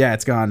 But, yeah,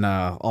 it's gone...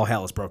 all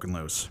hell is broken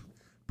loose.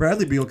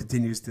 Bradley Beal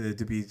continues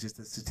to be just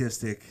a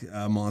statistic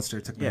monster.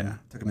 Took him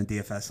in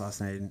DFS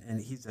last night, and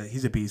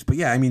he's a beast. But,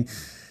 yeah, I mean...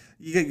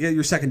 You get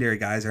your secondary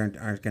guys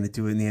aren't going to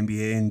do it in the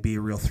NBA and be a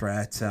real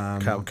threat.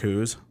 Kyle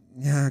Kuz.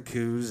 Yeah,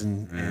 Kuz,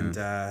 and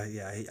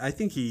I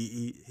think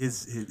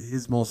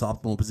his most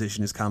optimal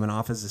position is coming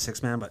off as a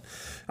 6-man. But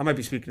I might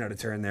be speaking out of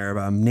turn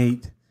there.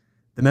 Nate,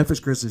 the Memphis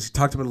Grizzlies,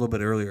 talked about it a little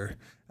bit earlier.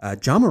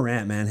 John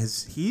Morant, man,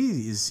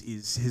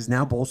 he's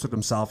now bolstered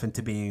himself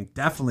into being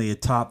definitely a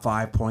top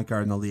 5 point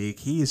guard in the league.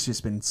 He has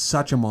just been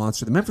such a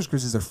monster. The Memphis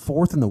Grizzlies are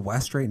 4th in the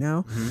West right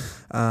now,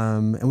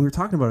 and we were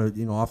talking about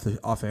it,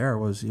 off air.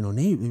 Was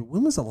Nate,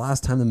 when was the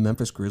last time the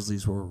Memphis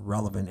Grizzlies were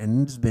relevant?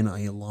 And it's been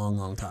a long,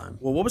 long time.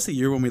 Well, what was the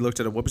year when we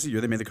looked at it? What was the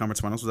year they made the conference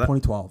finals? Was that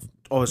 2012?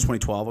 Oh, it was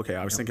 2012. Okay,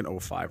 I was thinking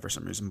 2005 for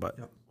some reason, but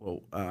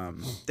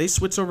they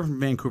switched over from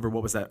Vancouver.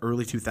 What was that?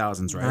 Early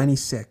 2000s, right?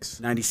 96.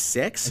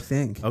 96, I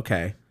think.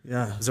 Okay.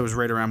 Yeah. So it was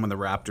right around when the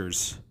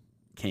Raptors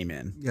came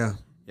in. Yeah.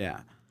 Yeah.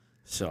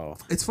 So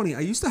it's funny. I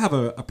used to have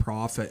a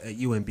prof at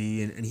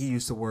UNB, and he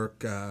used to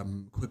work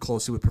quite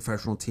closely with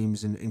professional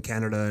teams in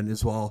Canada, and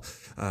as well,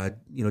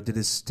 did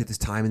his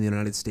time in the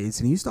United States.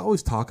 And he used to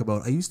always talk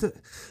about.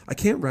 I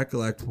can't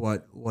recollect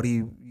what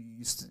he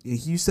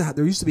used to have.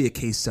 There used to be a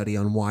case study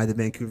on why the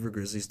Vancouver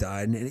Grizzlies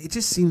died, and it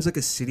just seems like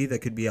a city that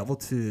could be able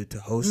to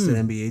host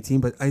an NBA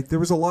team. But there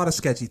was a lot of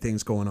sketchy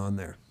things going on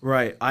there.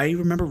 Right. I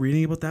remember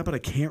reading about that, but I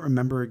can't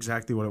remember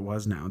exactly what it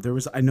was now.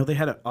 I know they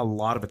had a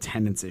lot of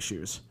attendance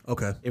issues.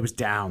 Okay. It was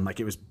down. Like,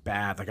 it was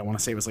bad. Like, I want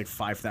to say it was like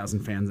 5,000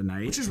 fans a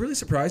night. Which is really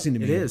surprising to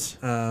me. It is.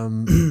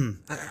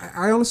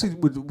 I honestly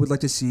would like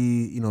to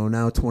see,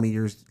 now 20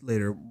 years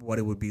later, what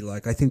it would be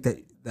like. I think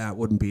that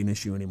wouldn't be an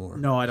issue anymore.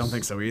 No, I don't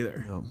think so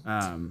either. No.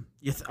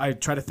 I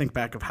try to think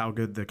back of how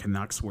good the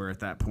Canucks were at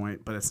that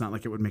point, but it's not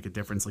like it would make a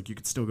difference. Like, you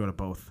could still go to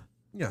both.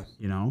 Yeah.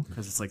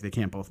 Because it's like they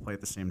can't both play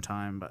at the same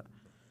time, but...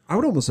 I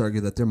would almost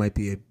argue that there might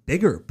be a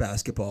bigger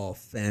basketball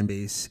fan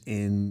base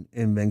in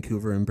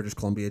Vancouver and British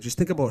Columbia. Just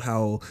think about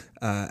how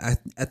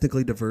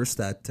ethnically diverse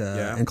that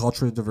and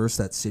culturally diverse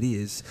that city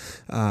is.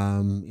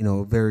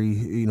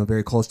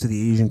 Very close to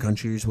the Asian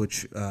countries,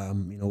 which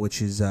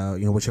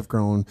have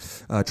grown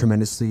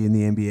tremendously in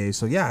the NBA.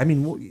 So yeah, I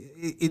mean,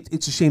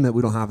 it's a shame that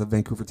we don't have the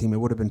Vancouver team. It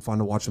would have been fun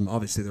to watch them.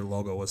 Obviously, their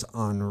logo was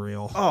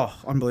unreal. Oh,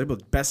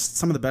 unbelievable!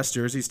 Some of the best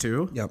jerseys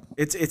too. Yep.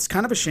 It's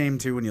kind of a shame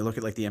too when you look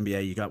at like the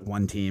NBA. You got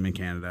one team in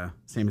Canada,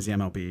 same as the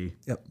MLB.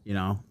 Yep.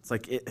 It's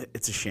like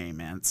it's a shame,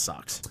 man. It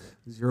sucks.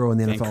 0 in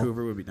the NFL.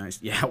 Vancouver would be nice.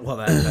 Yeah, well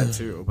that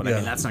too. But I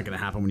mean, that's not going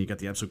to happen when you got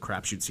the absolute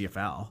crapshoot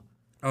CFL.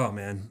 Oh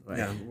man,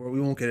 yeah. We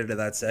won't get into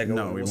that segment.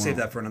 No, we'll save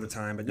that for another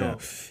time. But no,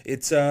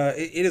 it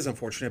is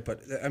unfortunate.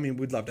 But I mean,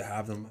 we'd love to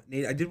have them.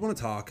 Nate, I did want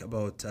to talk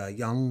about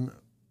young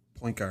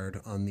point guard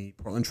on the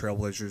Portland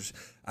Trailblazers,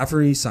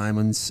 Anfernee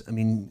Simons. I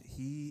mean,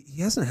 he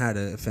hasn't had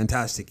a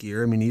fantastic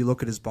year. I mean, you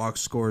look at his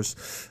box scores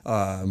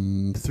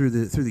through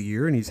the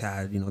year, and he's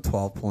had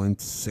 12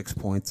 points, 6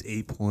 points,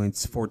 8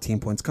 points, 14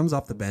 points. Comes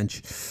off the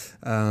bench,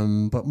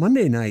 but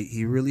Monday night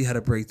he really had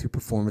a breakthrough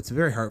performance, a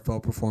very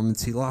heartfelt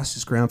performance. He lost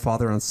his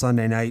grandfather on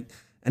Sunday night.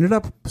 Ended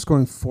up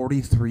scoring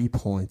 43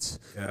 points.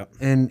 Yeah.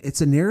 And it's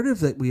a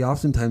narrative that we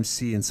oftentimes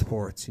see in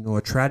sports. A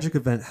tragic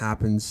event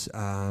happens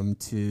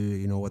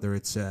to, whether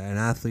it's an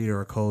athlete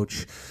or a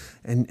coach,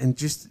 and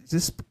just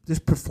this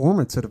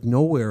performance out of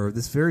nowhere,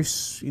 this very,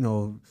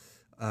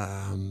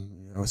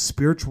 a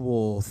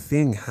spiritual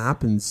thing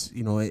happens,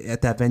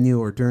 at that venue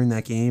or during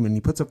that game, and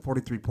he puts up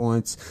 43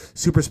 points.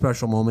 Super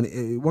special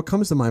moment. What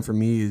comes to mind for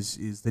me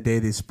is the day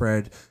they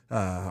spread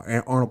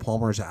Arnold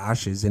Palmer's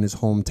ashes in his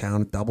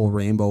hometown, a double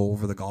rainbow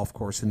over the golf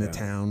course in the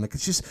town. Like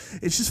it's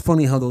just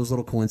funny how those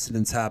little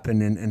coincidences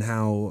happen and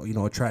how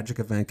a tragic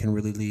event can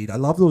really lead. I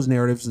love those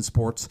narratives in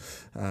sports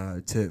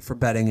for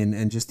betting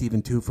and just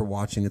even too for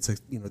watching. It's like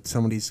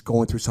somebody's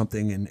going through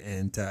something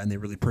and they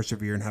really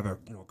persevere and have a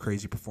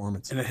crazy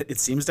performance. And it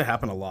seems to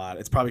happen a lot.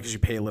 It's probably because you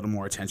pay a little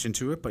more attention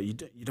to it, but you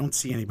don't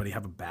see anybody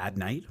have a bad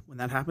night when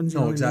that happens.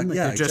 You know exactly.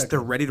 What I mean? Yeah, they're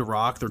ready to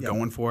rock. They're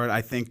going for it.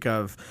 I think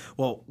of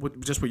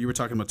just what you were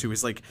talking about too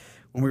is like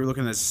when we were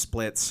looking at his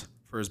splits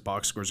for his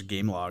box scores or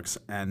game logs,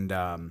 and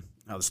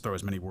I'll just throw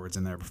as many words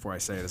in there before I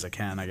say it as I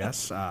can. I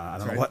guess I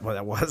don't know what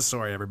that was.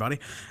 Sorry, everybody.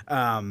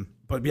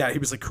 But yeah, he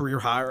was like career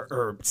high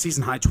or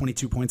season high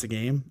 22 points a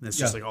game. And it's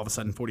just like all of a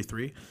sudden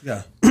 43.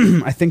 Yeah.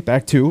 I think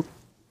back to,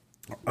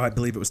 I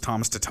believe it was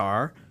Thomas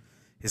Tatar.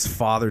 His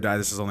father died.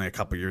 This was only a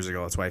couple years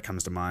ago. That's why it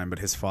comes to mind. But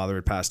his father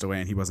had passed away,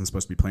 and he wasn't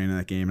supposed to be playing in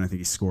that game. And I think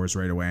he scores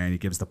right away, and he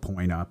gives the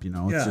point up. You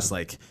know, it's just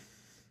like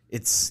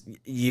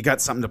you got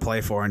something to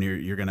play for, and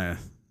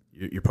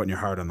you're putting your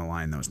heart on the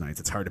line those nights.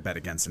 It's hard to bet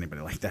against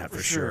anybody like that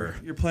for sure.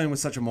 You're playing with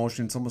such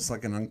emotion. It's almost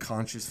like an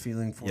unconscious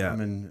feeling for him.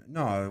 And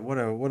no,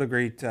 what a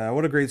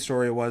great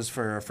story it was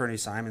for Fernie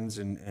Simons,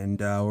 and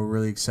we're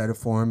really excited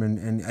for him.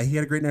 And he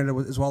had a great night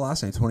as well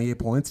last night. 28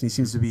 points, and he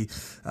seems to be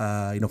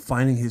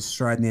finding his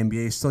stride in the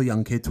NBA. Still a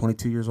young kid,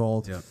 22 years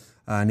old.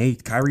 Yeah.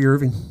 Nate, Kyrie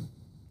Irving.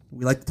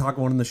 We like to talk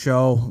about him on the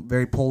show.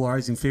 Very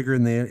polarizing figure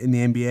in the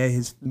NBA.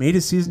 He's made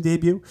his season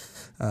debut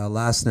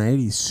last night.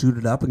 He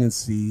suited up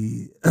against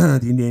the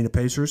Indiana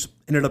Pacers.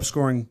 Ended up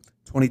scoring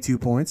 22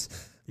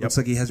 points. Looks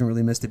like he hasn't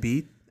really missed a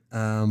beat.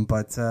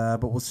 But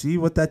we'll see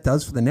what that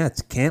does for the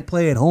Nets. Can't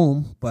play at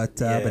home, but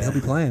he'll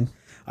be playing.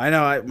 I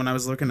know. When I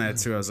was looking at it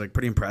too, I was like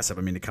pretty impressive.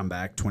 I mean, to come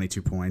back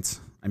 22 points.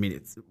 I mean,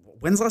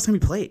 when's the last time he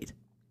played?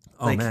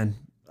 Oh man.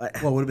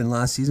 Well, it would have been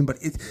last season, but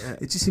it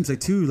just seems like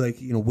too, like,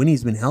 when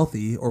he's been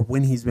healthy or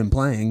when he's been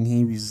playing,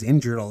 he was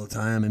injured all the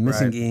time and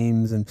missing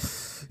games, and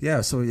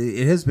so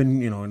it has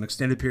been an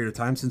extended period of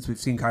time since we've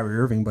seen Kyrie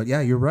Irving. But yeah,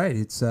 you're right.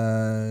 It's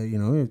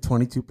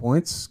 22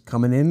 points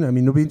coming in. I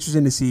mean, it'll be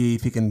interesting to see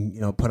if he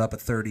can put up a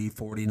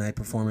 30-40 night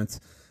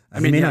performance. I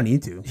mean, he may not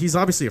need to. He's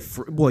obviously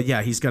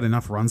he's got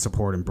enough run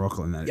support in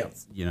Brooklyn that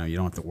you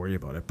don't have to worry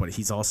about it. But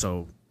he's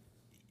also,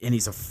 and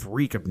he's a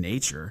freak of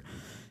nature.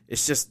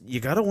 It's just, you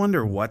got to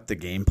wonder what the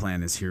game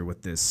plan is here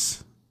with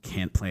this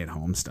can't play at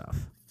home stuff.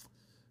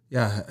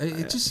 Yeah,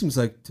 it just seems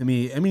like to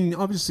me, I mean,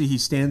 obviously he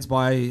stands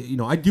by,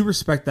 I do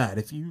respect that.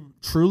 If you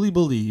truly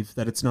believe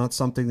that it's not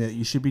something that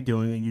you should be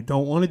doing and you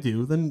don't want to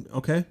do, then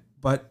okay.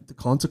 But the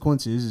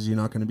consequence is you're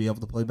not going to be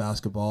able to play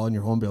basketball in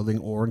your home building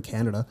or in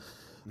Canada.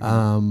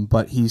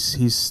 But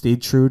he's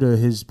stayed true to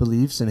his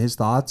beliefs and his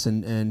thoughts,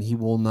 and he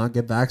will not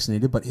get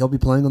vaccinated, but he'll be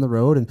playing on the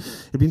road, and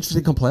it'd be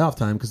interesting come playoff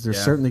time because they're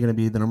certainly going to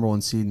be the number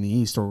one seed in the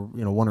East, or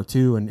one or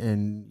two,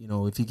 and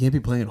if he can't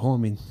be playing at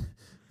home, I mean,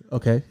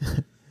 okay.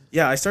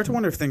 Yeah, I start to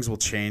wonder if things will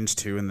change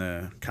too in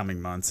the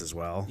coming months as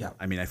well. Yeah.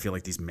 I mean, I feel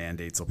like these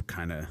mandates will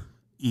kind of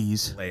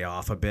ease, lay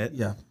off a bit.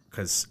 Yeah,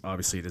 because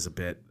obviously it is a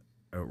bit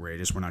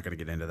outrageous. We're not going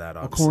to get into that.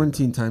 Obviously.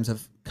 Quarantine times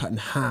have cut in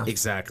half.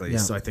 Exactly. Yeah.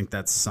 So I think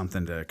that's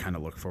something to kind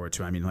of look forward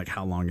to. I mean, like,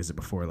 how long is it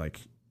before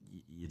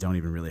you don't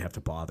even really have to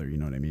bother? You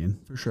know what I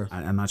mean? For sure.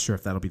 I'm not sure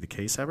if that'll be the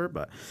case ever,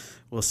 but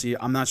we'll see.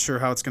 I'm not sure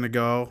how it's going to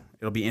go.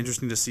 It'll be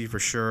interesting to see for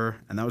sure.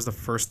 And that was the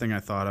first thing I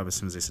thought of as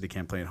soon as they said he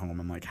can't play at home.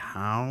 I'm like,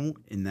 how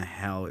in the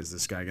hell is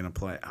this guy going to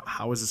play?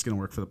 How is this going to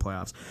work for the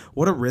playoffs?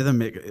 What a rhythm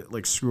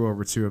screw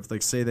over too.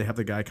 If say they have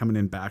the guy coming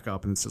in back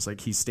up and it's just like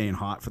he's staying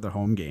hot for the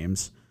home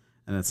games.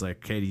 And it's like,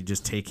 okay, do you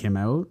just take him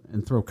out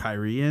and throw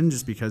Kyrie in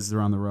just because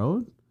they're on the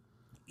road?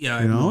 Yeah,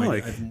 I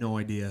have no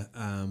idea.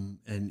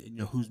 And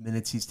whose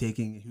minutes he's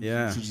taking,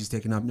 whose he's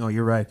taking up. No,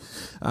 you're right.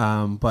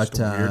 But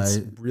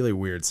really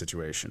weird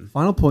situation.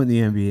 Final point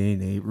in the NBA,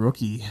 Nate,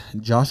 rookie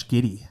Josh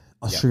Giddey,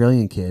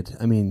 Australian kid.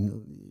 I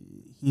mean,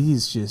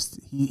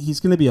 he's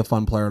going to be a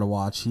fun player to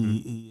watch.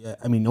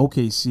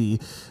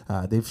 OKC,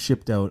 they've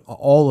shipped out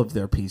all of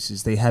their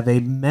pieces. They have a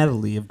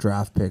medley of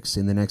draft picks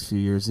in the next few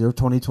years. They're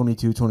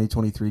 2022,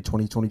 2023,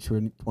 2022,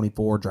 and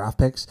 24 draft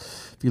picks.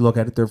 If you look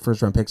at it, their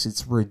first round picks,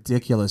 it's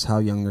ridiculous how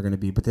young they're going to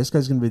be. But this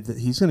guy's going to be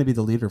he's going to be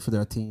the leader for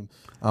their team,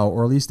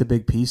 or at least a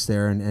big piece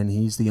there. And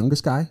he's the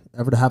youngest guy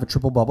ever to have a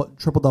triple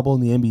double in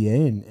the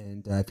NBA.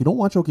 And if you don't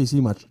watch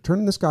OKC much,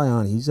 turn this guy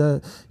on. He's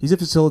a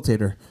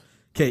facilitator.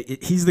 Okay,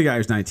 he's the guy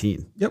who's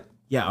 19. Yep.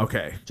 Yeah,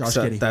 okay. Josh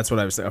Giddey. That's what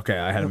I was saying. Okay,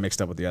 I had him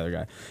mixed up with the other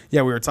guy.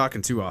 Yeah, we were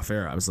talking too off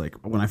air. I was like,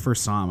 when I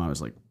first saw him, I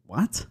was like,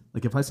 what?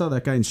 Like, if I saw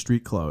that guy in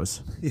street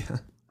clothes,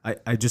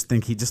 I just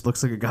think he just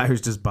looks like a guy who's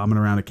just bumming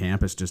around a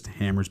campus, just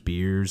hammers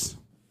beers,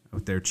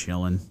 out there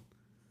chilling.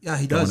 Yeah,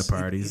 he going does. to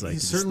parties. He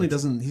certainly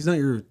doesn't. He's not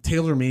your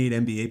tailor-made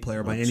NBA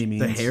player by any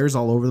means. The hair's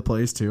all over the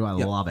place too. I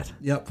love it.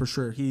 Yep, for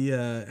sure. He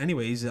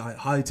anyway, he's a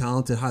highly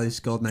talented, highly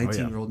skilled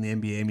 19-year-old in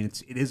the NBA. I mean,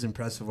 it is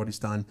impressive what he's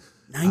done.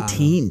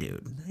 19,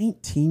 dude.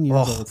 19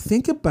 years old.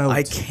 Think about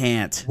I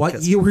can't.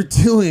 What you were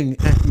doing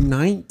at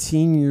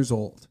 19 years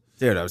old.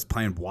 Dude, I was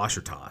playing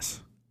washer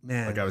toss.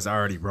 Man. Like, I was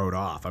already rode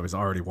off. I was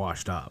already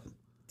washed up.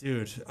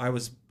 Dude, I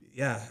was.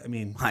 Yeah, I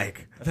mean,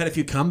 like, I've had a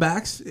few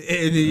comebacks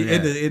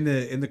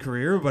in the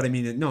career, but I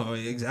mean, no,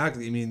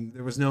 exactly. I mean,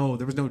 there was no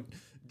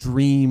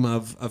dream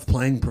of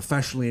playing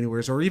professionally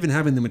anywhere, or even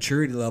having the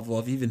maturity level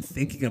of even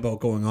thinking about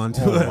going on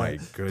to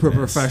a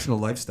professional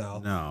lifestyle.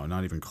 No,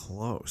 not even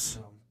close.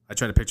 No. I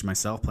try to picture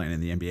myself playing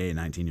in the NBA at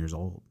 19 years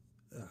old.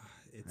 How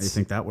do you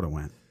think that would have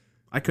went?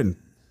 I couldn't.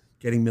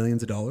 Getting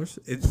millions of dollars.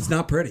 It's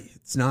not pretty.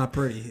 It's not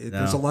pretty.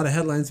 There's a lot of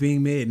headlines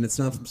being made, and it's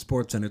not from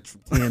SportsCenter. It's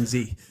from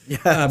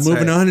TMZ.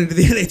 Moving on into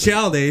the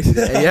NHL, Dave.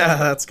 Yeah,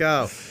 let's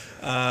go.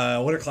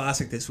 Winter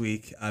Classic this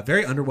week.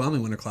 Very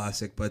underwhelming Winter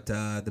Classic, but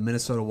the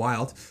Minnesota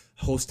Wild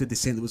hosted the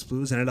St. Louis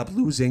Blues, ended up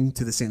losing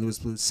to the St. Louis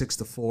Blues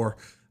 6-4.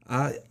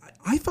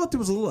 I thought it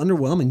was a little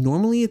underwhelming.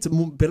 Normally, it's a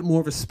bit more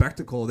of a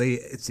spectacle.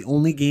 It's the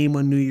only game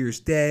on New Year's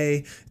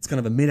Day. It's kind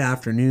of a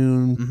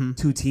mid-afternoon.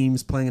 Two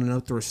teams playing in an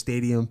outdoor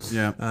stadium.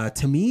 Yeah.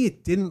 To me,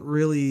 it didn't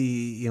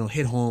really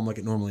hit home like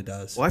it normally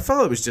does. Well, I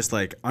felt it was just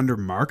like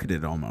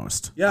under-marketed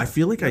almost. Yeah. I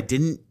feel like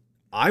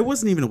I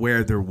wasn't even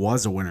aware there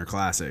was a Winter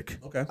Classic.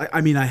 Okay.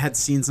 I mean, I had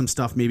seen some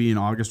stuff maybe in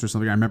August or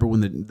something. I remember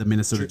when the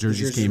Minnesota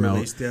jerseys came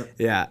released, out.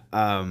 yeah.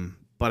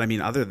 But I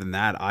mean, other than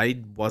that,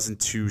 I wasn't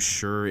too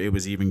sure it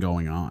was even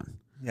going on.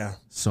 Yeah.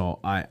 So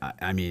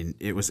I mean,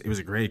 it was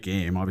a great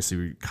game.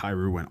 Obviously,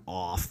 Kyrou went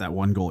off. That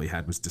one goal he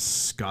had was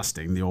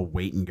disgusting. The old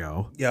wait and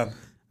go. Yeah.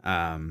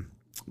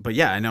 But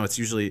yeah, I know it's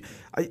usually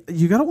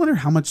you got to wonder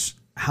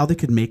how they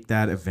could make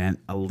that event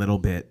a little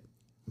bit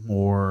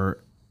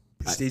more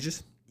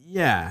Prestigious.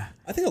 Yeah.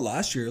 I think of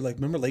last year,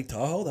 remember Lake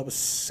Tahoe? That was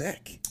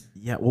sick.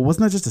 Yeah. Well,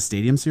 wasn't that just a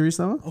stadium series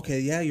though? Okay.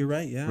 Yeah, you're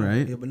right. Yeah.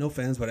 Right. Yeah, but no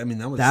fans. But I mean,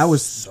 that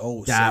was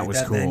so that sick. was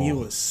that cool. venue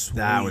was sweet.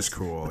 That was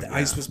cool. The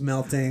ice was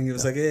melting. It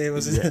was it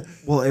was. Yeah.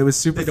 Well, it was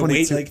super to funny.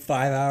 wait too.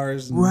 5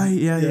 hours. Right.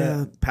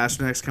 Yeah.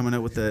 Pasternak's coming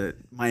out with the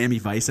Miami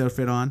Vice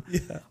outfit on.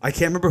 Yeah. I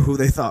can't remember who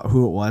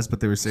it was,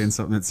 but they were saying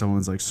something that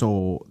someone's like,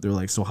 so they're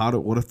like, so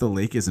what if the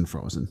lake isn't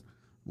frozen?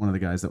 One of the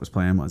guys that was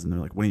playing was, and they're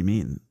like, what do you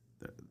mean?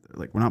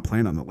 Like, we're not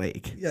playing on the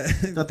lake. Yeah. I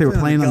thought they were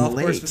playing on the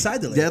lake. Course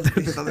beside the lake. Yeah,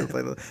 they thought they were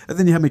playing on the lake. And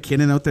then you had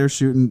McKinnon out there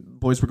shooting.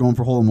 Boys were going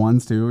for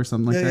hole-in-ones too or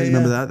something like that. You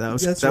remember that?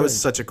 That was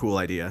such a cool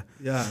idea.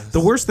 Yeah. The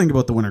worst thing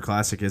about the Winter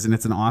Classic is, and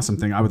it's an awesome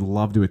thing, I would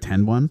love to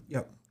attend one.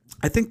 Yep.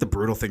 I think the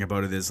brutal thing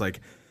about it is,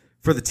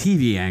 for the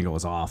TV angle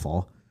is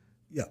awful.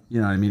 Yeah.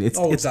 You know what I mean?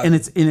 Exactly.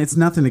 And it's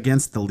nothing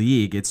against the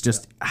league. It's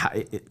just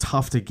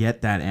tough to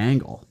get that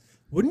angle.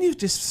 Wouldn't you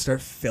just start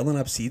filling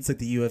up seats like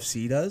the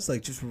UFC does,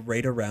 just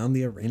right around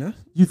the arena?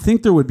 You'd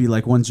think there would be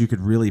ones you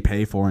could really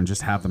pay for and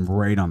just have them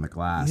right on the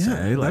glass. Yeah,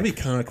 eh? that'd be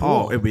kind of cool.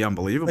 Oh, it'd be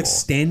unbelievable.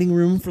 Standing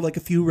room for a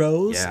few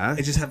rows. Yeah.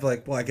 I just have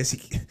I guess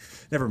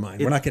never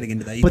mind. We're not getting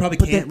into that. You probably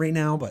can't right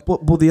now, but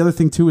well, the other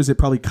thing too is it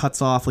probably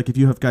cuts off. If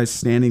you have guys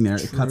standing there,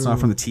 it cuts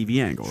off from the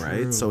TV angle,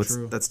 right? True, So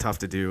true. that's tough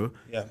to do.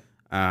 Yeah.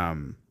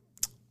 And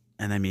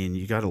I mean,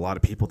 you got a lot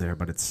of people there,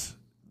 but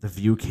the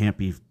view can't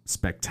be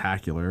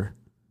spectacular.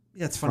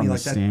 Yeah, it's funny. From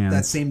the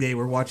That same day,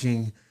 we're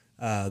watching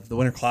the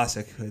Winter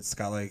Classic. It's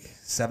got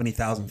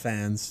 70,000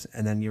 fans,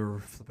 and then you're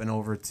flipping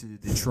over to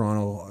the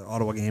Toronto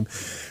Ottawa game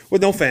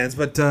with no fans.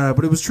 But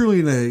it was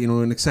truly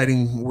an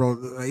exciting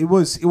world. It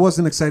was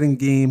an exciting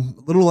game.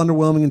 A little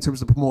underwhelming in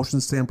terms of promotion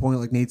standpoint,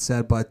 like Nate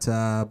said. But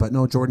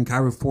no, Jordan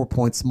Kyrou 4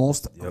 points,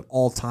 most of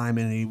all time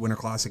in a Winter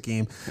Classic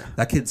game. Yeah.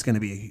 That kid's going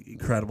to be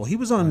incredible. He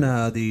was on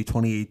the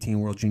 2018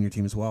 World Junior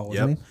team as well,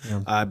 wasn't he?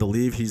 Yeah. I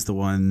believe he's the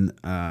one.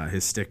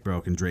 His stick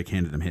broke and Drake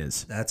handed him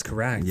his. That's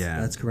correct. Yeah,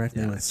 that's correct.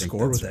 Yeah, and he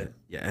scored with it.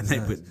 Yeah, and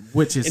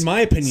which is, in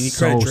my opinion, you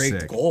credit Drake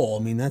sick. the goal.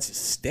 I mean, that's his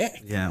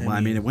stick. Yeah, well, I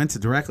mean, it went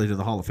directly to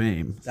the Hall of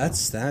Fame.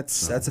 That's a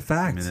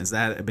fact. I mean, is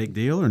that a big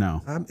deal or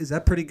no? Is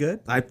that pretty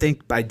good? I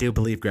do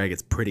believe, Greg,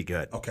 it's pretty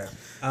good. Okay.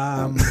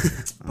 But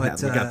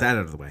we got that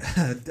out of the way.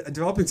 A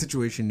developing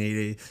situation,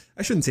 Nate.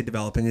 I shouldn't say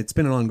developing. It's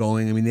been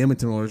ongoing. I mean, the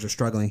Edmonton Oilers are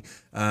struggling.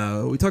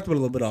 We talked about it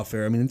a little bit off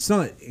air. I mean, it's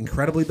not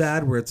incredibly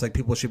bad where it's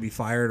people should be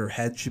fired or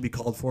heads should be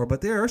called for,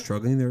 but they are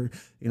struggling. They're,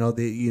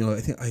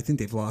 I think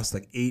they've lost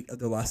 8 of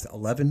their last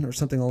 11 or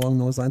something along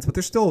those lines, but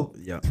they're still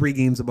 3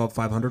 games above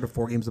 500 or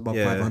 4 games above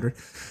 500.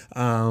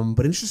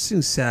 But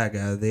interesting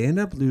saga. They end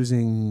up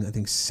losing, I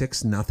think,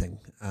 6-0.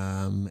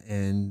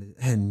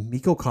 And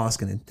Mikko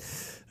Koskinen,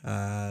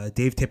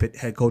 Dave Tippett,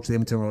 head coach of the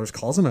Edmonton Oilers,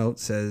 calls him out,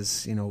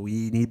 says,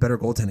 we need better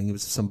goaltending. It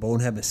was some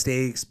bonehead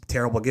mistakes,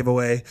 terrible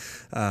giveaway.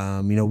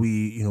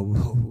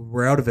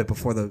 We're out of it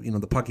before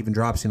the puck even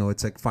drops.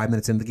 It's 5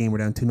 minutes into the game, we're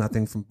down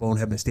 2-0 from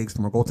bonehead mistakes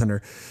from our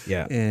goaltender.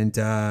 Yeah. And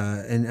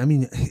I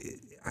mean,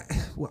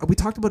 we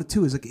talked about it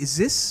too. Is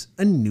this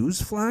a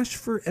news flash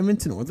for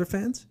Edmonton Oilers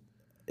fans?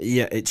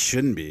 Yeah, it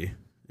shouldn't be.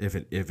 If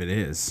it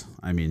is,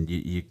 I mean,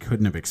 you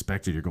couldn't have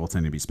expected your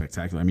goaltending to be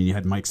spectacular. I mean, you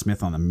had Mike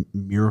Smith on the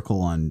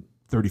Miracle on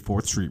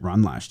 34th Street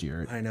run last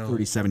year. I know.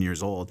 37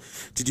 years old.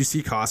 Did you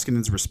see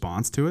Koskinen's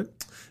response to it?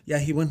 Yeah,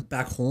 he went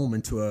back home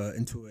into a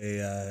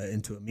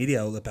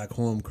media outlet back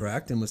home,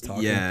 correct, and was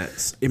talking. Yeah,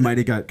 it might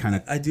have got kind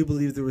of. I do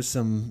believe there was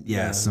some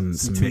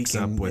mix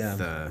up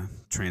with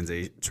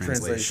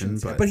translation,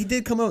 but he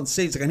did come out and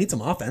say, he's I need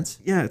some offense.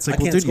 Yeah, it's well,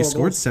 dude, you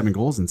scored 7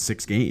 goals in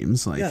 6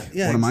 games. What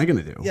am I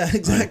going to do? Yeah,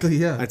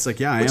 exactly. It's which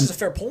is a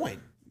fair point.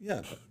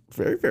 Yeah,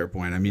 very fair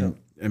point. I mean,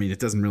 it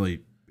doesn't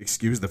really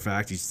excuse the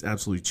fact he's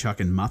absolutely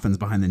chucking muffins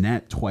behind the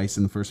net twice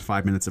in the first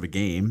 5 minutes of a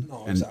game,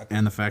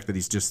 and the fact that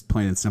he's just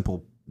plain and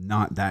simple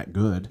not that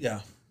good. Yeah.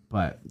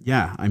 But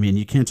yeah, I mean,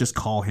 you can't just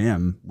call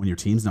him when your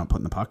team's not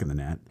putting the puck in the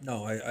net.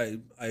 No, I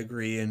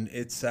agree, and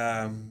it's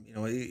I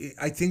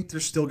think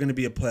there's still going to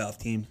be a playoff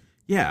team.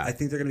 Yeah. I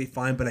think they're going to be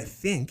fine, but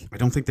I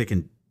don't think they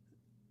can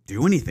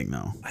do anything,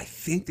 though. I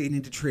think they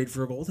need to trade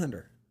for a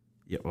goaltender.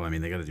 Yeah, well, I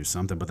mean, they got to do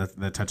something, but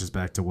that touches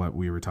back to what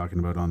we were talking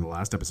about on the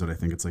last episode. I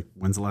think it's like,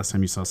 when's the last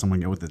time you saw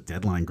someone go with the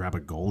deadline, grab a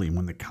goalie, and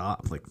win the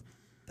cup? Like,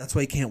 that's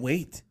why you can't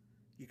wait.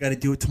 You got to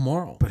do it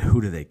tomorrow. But who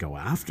do they go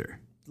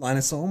after?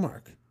 Linus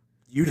Ullmark.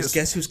 You just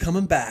guess who's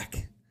coming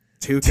back?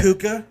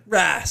 Tuukka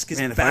Rask is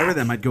Man, if back. I were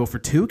them, I'd go for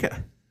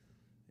Tuukka.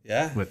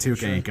 Yeah, But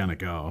Tuukka ain't gonna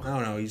go.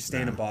 No, he's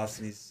staying in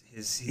Boston.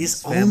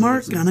 Is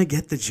Ullmark gonna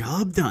get the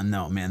job done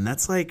though, man?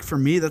 That's like, for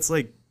me, that's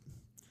like,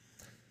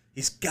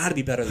 he's got to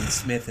be better than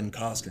Smith and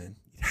Koskinen.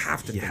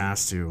 he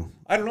has to.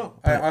 I don't know.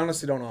 I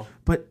honestly don't know.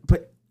 But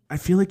I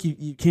feel like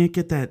you can't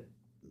get that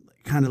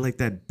kind of like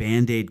that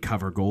Band-Aid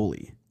cover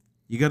goalie.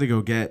 You got to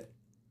go get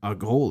a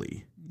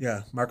goalie.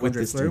 Yeah,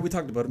 Marc-Andre Fleury. We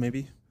talked about it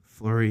maybe.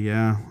 Fleury,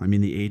 yeah. I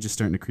mean, the age is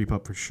starting to creep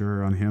up for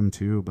sure on him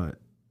too, but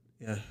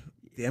yeah,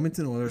 the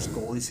Edmonton Oilers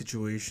goalie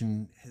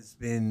situation has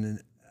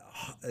been,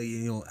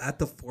 at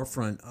the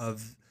forefront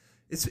of.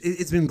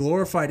 It's been a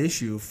glorified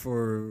issue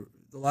for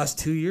the last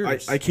 2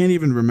 years. I can't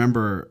even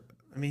remember.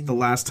 I mean, the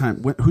last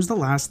time. Who's the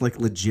last like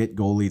legit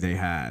goalie they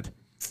had?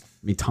 I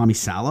mean, Tommy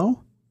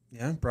Salo.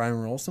 Yeah, Brian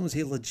Rolston, was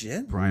he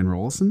legit? Brian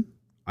Rolston.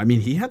 I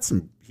mean, he had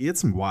some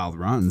wild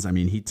runs. I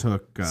mean, he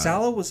took.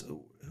 Salo was.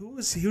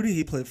 Who did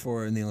he play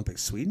for in the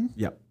Olympics? Sweden?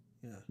 Yep.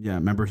 Yeah.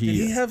 Remember Did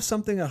he have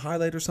a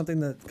highlight or something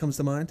that comes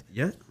to mind?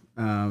 Yeah.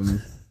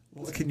 Can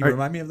you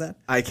remind me of that?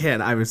 I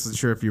can. I wasn't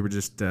sure if you were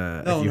just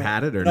if you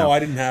had it or no. no. I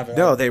didn't have it.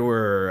 No, they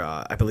were.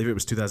 I believe it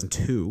was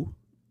 2002.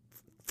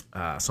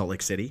 Salt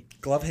Lake City.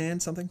 Glove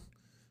hand something.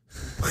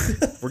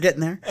 We're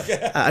getting there.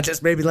 Okay.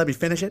 Just maybe let me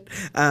finish it.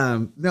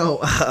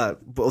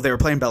 Well, they were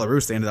playing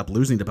Belarus. They ended up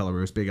losing to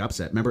Belarus. Big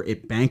upset. Remember,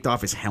 it banked off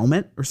his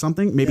helmet or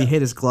something. Maybe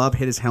hit his glove,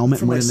 hit his helmet,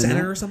 from and went like in the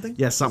center net. or something.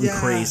 Yeah, something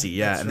crazy.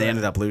 Yeah, and they right.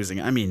 ended up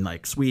losing. I mean,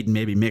 like Sweden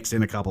maybe mixed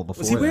in a couple before.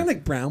 Was he wearing that.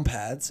 like brown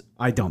pads?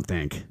 I don't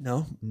think.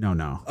 No.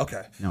 No.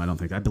 Okay. No, I don't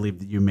think. I believe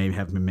that you may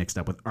have been mixed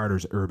up with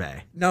Arturs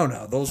Urbe.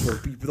 No. Those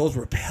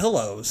were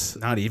pillows.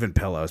 Not even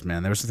pillows,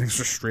 man. Those things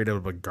were straight out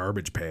of a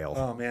garbage pail.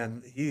 Oh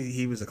man,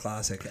 he was a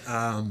classic.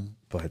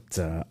 But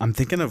I'm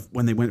thinking of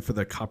when they went for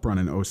the cup run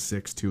in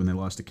 2006 too, and they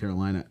lost to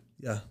Carolina.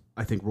 Yeah.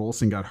 I think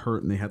Rolston got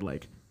hurt, and they had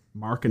like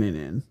Markkanen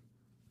in.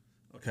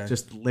 Okay.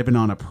 Just living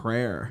on a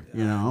prayer,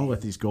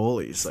 with these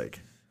goalies. Like,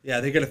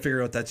 yeah, they got to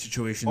figure out that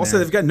situation. Also,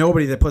 they've got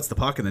nobody that puts the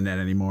puck in the net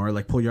anymore.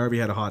 Like Puljujarvi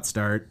had a hot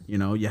start. You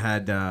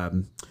had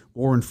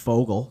Warren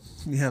Fogle.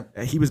 Yeah.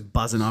 He was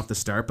buzzing off the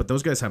start, but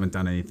those guys haven't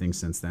done anything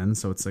since then.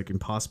 So it's like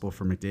impossible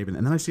for McDavid.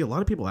 And then I see a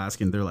lot of people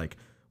asking, they're like,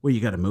 "Well,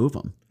 you got to move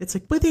them." It's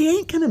like, but they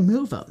ain't gonna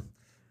move them.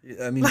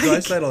 I mean,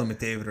 Draisaitl and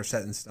McDavid are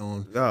set in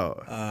stone. Oh,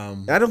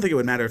 I don't think it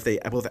would matter if they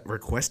both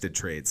requested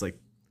trades. Like,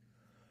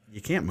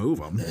 you can't move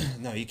them.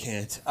 No, you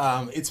can't.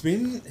 It's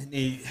been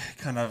a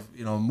kind of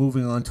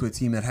moving on to a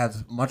team that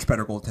has much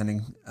better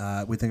goaltending.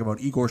 We think about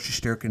Igor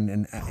Shesterkin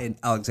and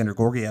Alexander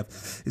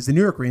Gorgiev is the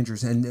New York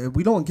Rangers, and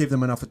we don't give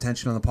them enough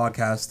attention on the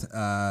podcast,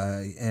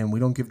 and we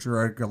don't give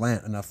Gerard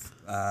Gallant enough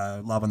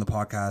love on the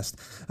podcast.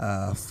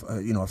 A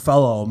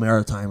fellow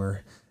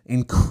Maritimer.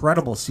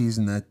 Incredible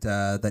season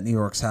that New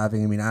York's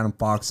having. I mean, Adam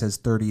Fox has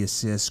 30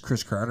 assists.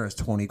 Chris Carter has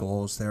 20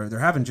 goals. They're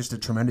having just a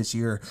tremendous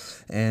year,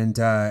 and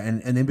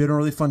they've been a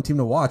really fun team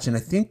to watch. And I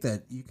think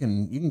that you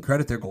can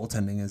credit their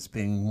goaltending as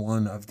being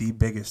one of the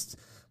biggest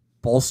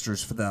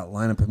bolsters for that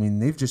lineup. I mean,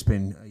 they've just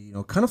been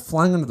kind of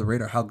flying under the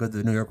radar how good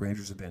the New York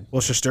Rangers have been.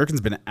 Well, Shesterkin's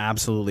been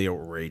absolutely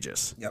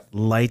outrageous. Yep,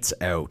 lights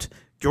out.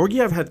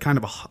 Georgiev had kind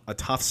of a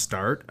tough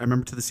start, I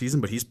remember, to the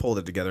season, but he's pulled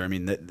it together. I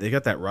mean, they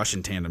got that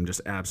Russian tandem just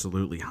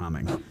absolutely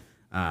humming.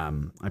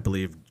 I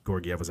believe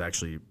Georgiev was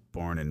actually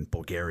born in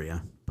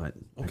Bulgaria, but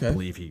I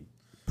believe he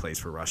plays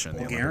for Russia in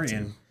the Olympics.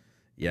 Bulgarian.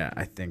 Yeah,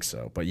 I think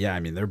so. But yeah, I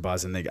mean, they're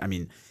buzzing.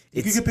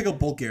 You could pick up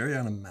Bulgaria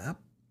on a map.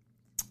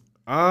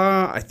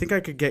 I think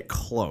I could get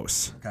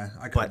close. Okay,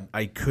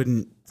 I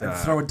couldn't. I'd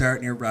throw a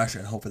dart near Russia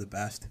and hope for the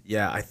best.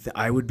 Yeah,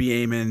 I would be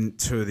aiming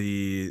to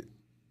the.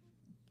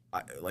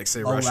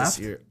 Say lower Russia's left?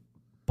 here,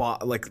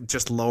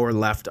 just lower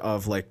left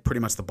of pretty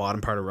much the bottom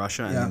part of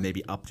Russia, and then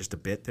maybe up just a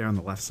bit there on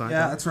the left side.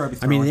 Yeah, that's where I'd be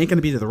I mean, it ain't going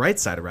to be to the right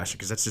side of Russia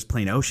because that's just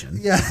plain ocean.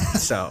 Yeah.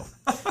 So,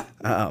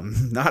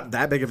 not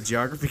that big of a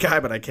geography guy,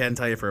 but I can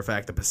tell you for a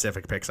fact the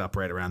Pacific picks up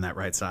right around that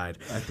right side.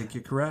 I think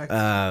you're correct.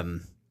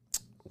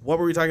 What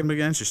were we talking about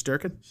again?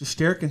 Shesterkin?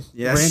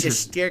 Yeah,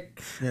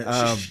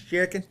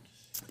 Shesterkin.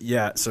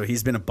 Yeah, so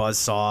he's been a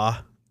buzzsaw.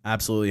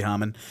 Absolutely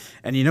humming.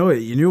 And you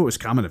knew it was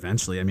coming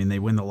eventually. I mean, they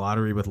win the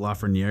lottery with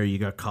Lafreniere. You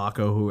got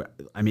Kakko, who,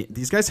 I mean,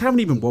 these guys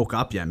haven't even woke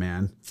up yet,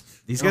 man.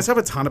 These guys have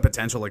a ton of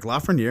potential. Like,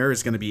 Lafreniere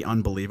is going to be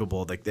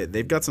unbelievable. Like,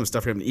 they've got some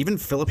stuff for him. Even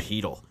Philip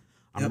Hedl.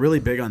 I'm really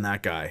big on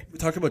that guy. We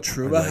talked about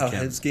Trouba, how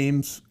his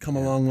game's come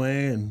a long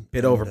way. And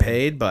bit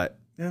overpaid, but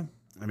yeah,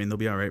 I mean, they'll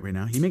be all right right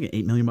now. He's making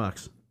 $8 million.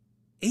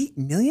 $8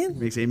 million?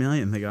 Makes $8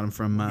 million. They got him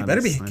from. You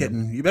better be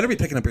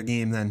picking up your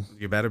game then.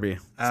 You better be,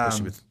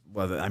 especially with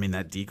well, I mean,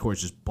 that decor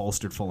is just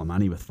bolstered full of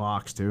money with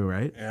Fox too,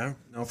 right? Yeah,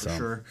 no, for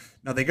sure.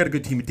 No, they got a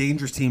good team, a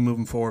dangerous team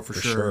moving forward for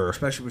sure.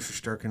 Especially with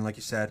Shesterkin, like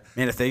you said.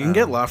 Man, if they can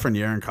get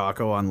Lafreniere and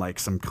Kakko on like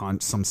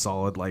some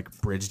solid like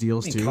bridge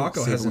deals too.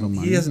 Kakko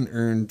hasn't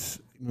earned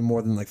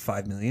more than like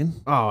 $5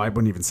 million. Oh, I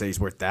wouldn't even say he's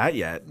worth that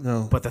yet.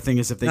 No, but the thing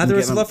is, if they neither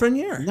can is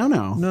Lafreniere.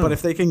 No. But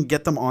if they can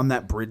get them on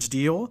that bridge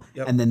deal,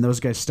 and then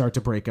those guys start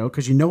to break out,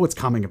 because you know what's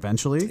coming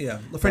eventually. Yeah,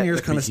 Lafreniere's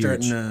kind of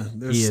starting.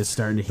 He is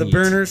starting to heat. The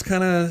burner's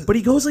kind of. But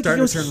he goes heat,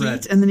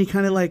 and then he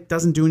kind of like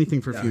doesn't do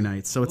anything for a few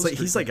nights. So it's like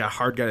he's like a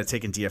hard guy to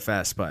take in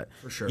DFS, but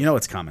for sure, you know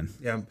it's coming.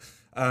 Yeah.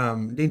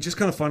 Dane, just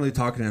kind of finally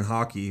talking in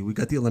hockey. We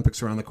got the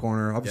Olympics around the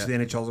corner. Obviously,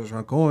 the NHL's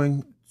aren't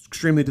going. It's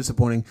extremely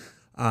disappointing.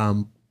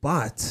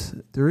 But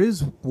there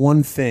is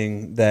one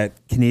thing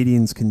that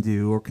Canadians can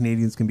do, or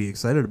Canadians can be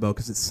excited about,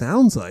 because it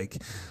sounds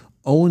like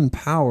Owen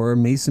Power,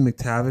 Mason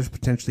McTavish,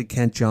 potentially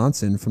Kent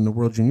Johnson from the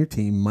World Junior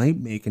team might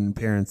make an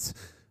appearance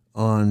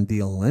on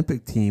the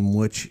Olympic team,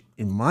 which,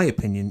 in my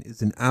opinion,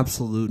 is an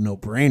absolute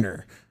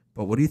no-brainer.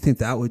 But what do you think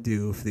that would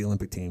do for the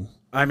Olympic team?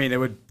 I mean, it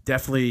would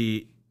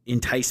definitely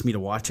entice me to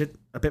watch it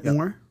a bit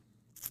more.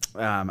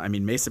 I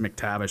mean, Mason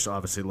McTavish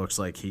obviously looks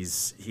like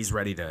he's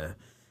ready to.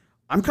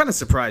 I'm kind of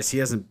surprised he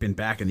hasn't been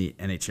back in the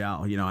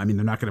NHL. You know, I mean,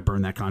 they're not going to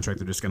burn that contract.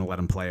 They're just going to let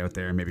him play out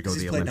there and maybe go to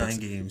the Olympics. 9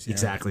 games.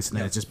 Exactly. So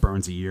then it just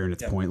burns a year and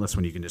it's pointless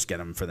when you can just get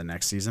him for the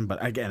next season.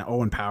 But again,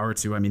 Owen Power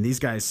too. I mean, these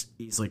guys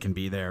easily can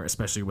be there,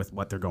 especially with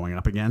what they're going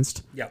up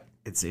against. Yeah.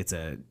 It's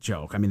a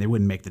joke. I mean, they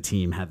wouldn't make the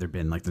team had there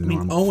been like the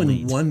normal Owen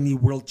fleet. won the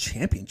World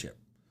Championship.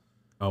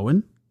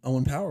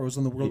 Owen Power was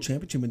on the World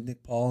Championship with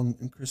Nick Paul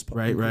and Chris Paul.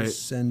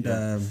 Right. And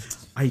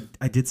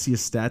I did see a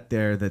stat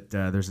there that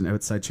there's an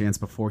outside chance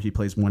before he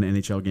plays one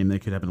NHL game they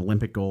could have an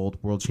Olympic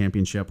gold, World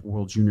Championship,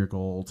 World Junior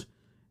gold,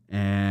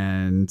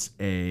 and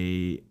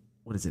a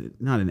what is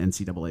it? Not an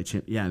NCAA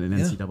champ. Yeah, an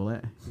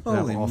NCAA.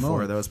 Holy all 4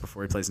 moly. of those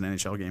before he plays an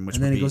NHL game. Which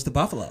and then he goes to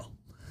Buffalo.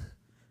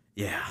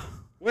 Yeah.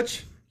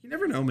 Which you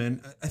never know,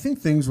 man. I think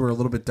things were a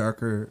little bit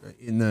darker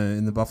in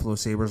the Buffalo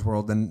Sabres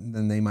world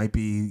than they might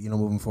be,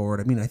 moving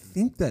forward. I mean, I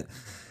think that.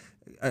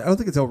 I don't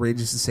think it's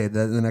outrageous to say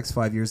that in the next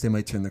 5 years they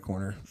might turn the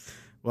corner.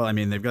 Well, I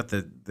mean, they'll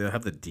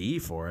have the D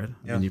for it.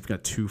 Yeah. I mean, you've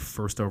got 2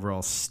 first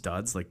overall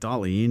studs like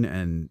Darlene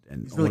and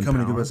he's really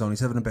coming into his own.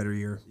 He's having a better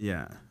year.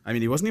 Yeah, I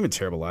mean, he wasn't even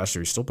terrible last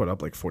year. He still put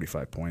up like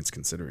 45 points,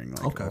 considering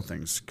all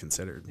things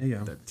considered.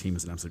 Yeah. That team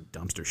is an absolute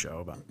dumpster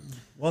show. But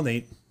well,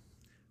 Nate.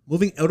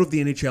 Moving out of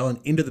the NHL and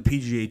into the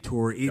PGA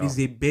Tour, it is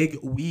a big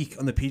week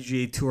on the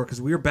PGA Tour because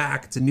we're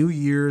back. It's a new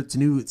year.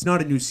 It's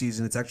not a new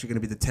season. It's actually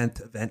going to be the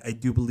 10th event, I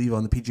do believe,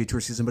 on the PGA Tour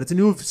season. But it's a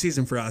new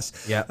season for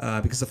us. Yeah.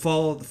 Because the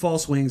fall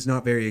swing is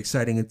not very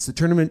exciting. It's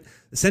the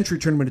Century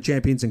Tournament of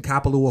Champions in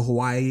Kapalua,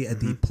 Hawaii, at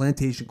the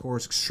Plantation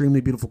Course.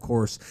 Extremely beautiful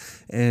course,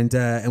 and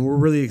we're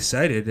really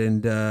excited.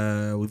 And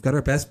we've got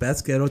our best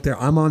bets get out there.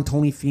 I'm on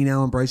Tony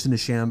Finau and Bryson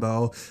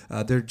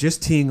DeChambeau. They're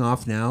just teeing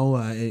off now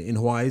in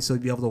Hawaii, so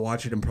you'll be able to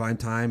watch it in prime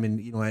time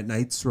and at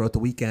nights throughout the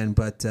weekend.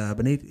 But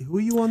Nate, who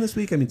are you on this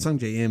week? I mean, Sung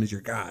J M is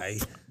your guy.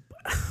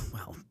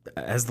 Well,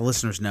 as the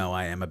listeners know,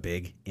 I am a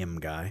big M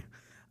guy.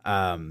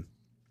 I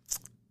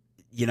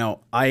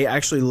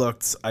actually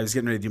looked. I was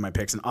getting ready to do my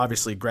picks, and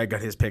obviously Greg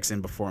got his picks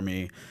in before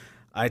me.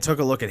 I took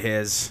a look at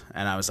his,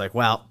 and I was like,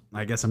 well,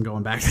 I guess I'm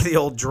going back to the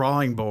old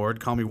drawing board.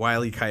 Call me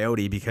Wile E.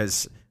 Coyote,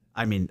 because,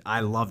 I mean,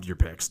 I loved your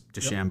picks,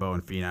 DeChambeau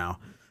and Finau,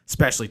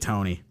 especially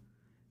Tony.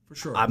 For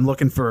sure. I'm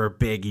looking for a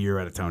big year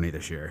out of Tony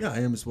this year. Yeah,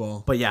 I am as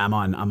well. But yeah, I'm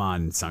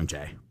on Sung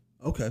Jae.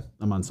 Okay.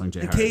 I'm on Sung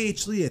Jae. And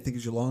KH Lee, I think,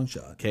 is your long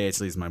shot. KH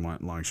Lee is my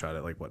long shot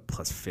at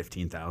plus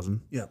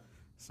 15,000. Yeah.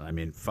 So I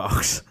mean,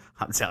 folks,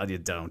 I'm telling you,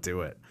 don't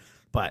do it.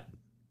 But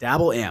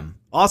dabble M.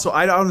 Also,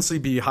 I'd honestly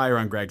be higher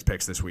on Greg's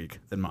picks this week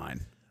than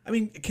mine. I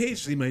mean,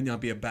 KH Lee might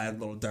not be a bad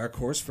little dark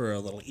horse for a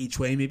little each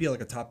way, maybe like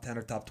a top 10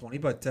 or top 20.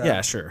 But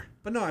yeah, sure.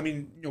 But no, I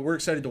mean, we're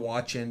excited to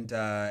watch,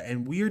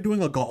 and we are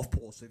doing a golf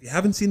poll. So if you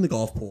haven't seen the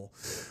golf poll,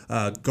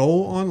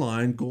 go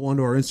online, go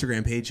onto our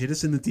Instagram page, hit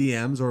us in the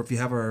DMs, or if you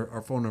have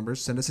our phone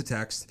numbers, send us a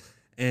text,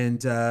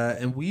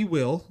 and we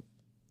will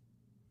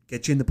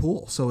get you in the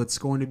pool. So it's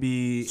going to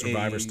be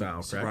Survivor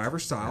style.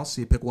 Yeah.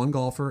 So you pick one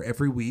golfer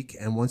every week,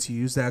 and once you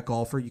use that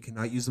golfer, you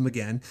cannot use them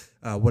again.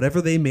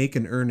 Whatever they make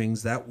in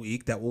earnings that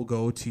week, that will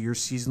go to your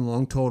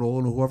season-long total,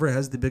 and whoever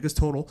has the biggest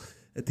total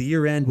at the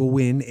year end will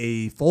win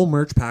a full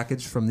merch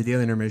package from the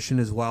Daily Intermission,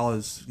 as well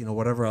as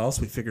whatever else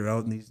we figure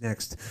out in these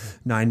next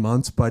 9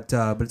 months. But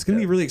it's going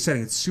to be really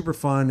exciting. It's super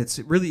fun. It's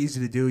really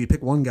easy to do. You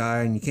pick one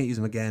guy and you can't use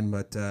him again.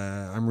 But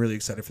I'm really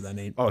excited for that,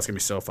 Nate. Oh, it's going to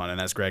be so fun.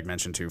 And as Greg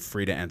mentioned too,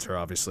 free to enter,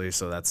 obviously.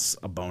 So that's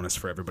a bonus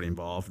for everybody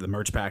involved. The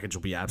merch package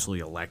will be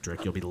absolutely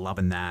electric. You'll be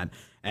loving that.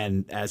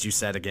 And as you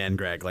said again,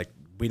 Greg,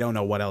 we don't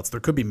know what else.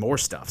 There could be more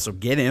stuff. So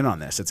get in on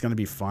this. It's going to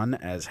be fun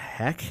as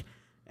heck.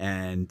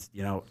 And,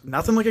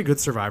 nothing like a good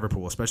survivor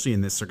pool, especially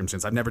in this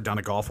circumstance. I've never done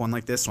a golf one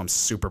like this, so I'm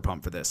super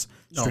pumped for this.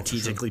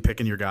 Strategically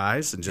picking your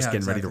guys and just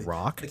getting ready to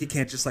rock. You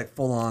can't just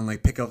full on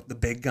pick out the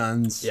big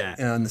guns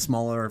in the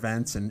smaller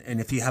events. And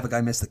if you have a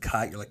guy miss the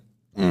cut, you're like,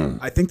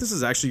 I think this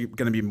is actually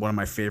going to be one of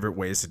my favorite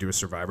ways to do a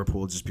survivor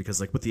pool, just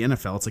because like with the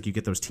NFL, it's like you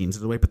get those teams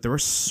of the way, but there are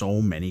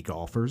so many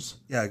golfers.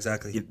 Yeah,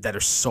 exactly. That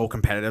are so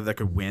competitive that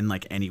could win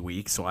like any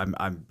week. So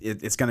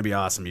it's going to be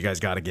awesome. You guys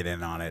got to get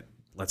in on it.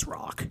 Let's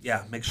rock.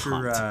 Yeah, make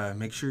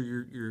sure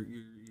you're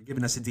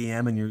giving us a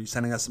DM and you're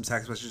sending us some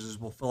text messages.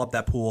 We'll fill up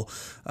that pool.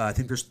 I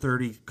think there's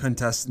 30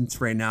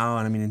 contestants right now,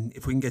 and I mean,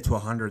 if we can get to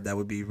 100, that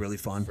would be really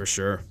fun. For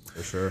sure.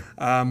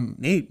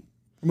 Nate,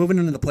 we're moving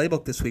into the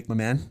playbook this week, my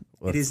man.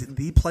 It is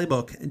the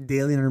playbook,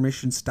 Daily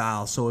Intermission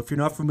style. So if you're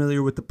not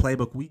familiar with the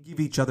playbook, we give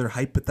each other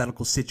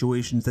hypothetical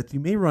situations that you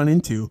may run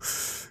into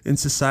in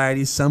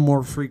society, some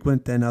more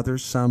frequent than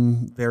others,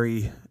 some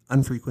very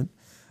unfrequent.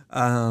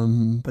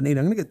 But Nate,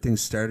 I'm going to get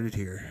things started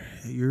here.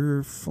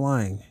 You're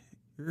flying.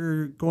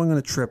 You're going on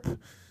a trip.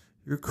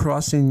 You're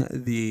crossing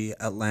the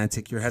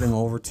Atlantic. You're heading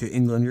over to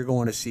England. You're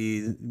going to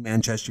see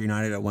Manchester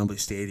United at Wembley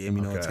Stadium.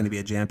 You know, it's going to be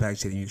a jam-packed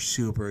stadium. You're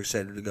super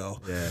excited to go.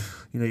 Yeah.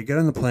 You know, you get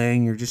on the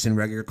plane. You're just in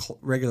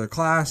regular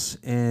class,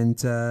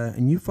 and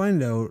you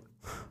find out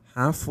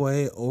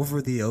halfway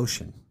over the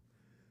ocean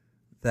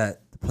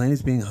that the plane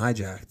is being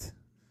hijacked.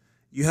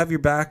 You have your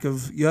bag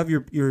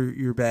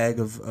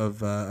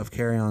of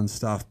carry-on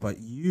stuff, but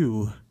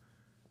you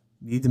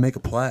need to make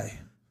a play.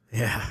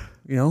 Yeah.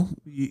 You know,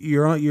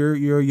 you're a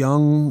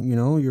young,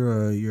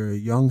 you're a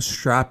young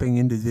strapping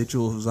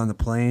individual who's on the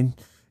plane.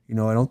 You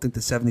know, I don't think the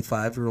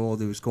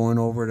 75-year-old who was going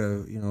over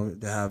to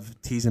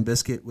have teas and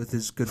biscuit with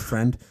his good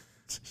friend,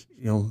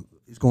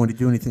 is going to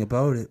do anything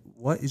about it.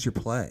 What is your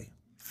play?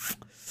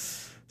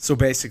 So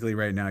basically,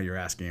 right now you're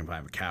asking if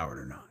I'm a coward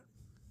or not.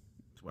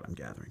 Is what I'm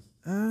gathering.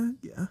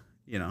 Yeah.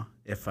 You know,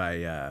 if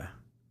I'm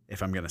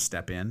going to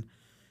step in,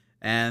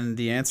 and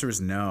the answer is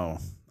no.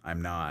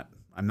 I'm not.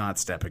 I'm not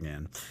stepping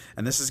in.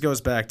 And this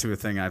goes back to a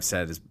thing I've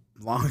said as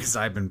long as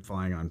I've been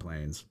flying on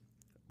planes.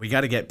 We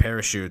got to get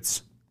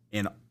parachutes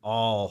under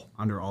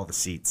all the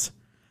seats.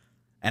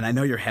 And I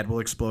know your head will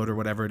explode or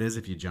whatever it is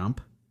if you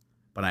jump,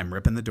 but I'm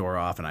ripping the door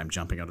off and I'm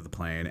jumping out of the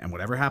plane. And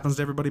whatever happens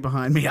to everybody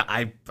behind me,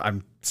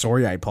 I'm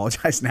sorry. I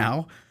apologize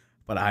now,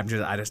 but I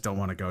just don't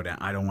want to go down.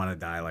 I don't want to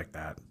die like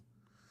that.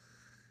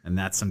 And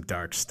that's some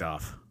dark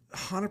stuff.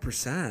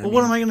 100%. Well,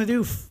 what am I going to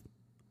do?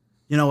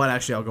 You know what?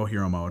 Actually, I'll go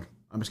hero mode.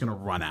 I'm just going to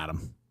run at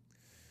him.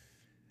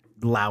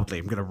 Loudly.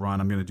 I'm going to run.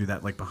 I'm going to do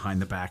that like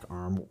behind the back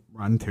arm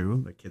run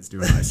too, like kids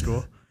do in high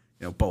school.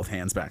 You know, both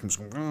hands back. I'm just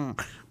going,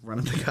 run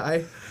at the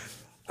guy.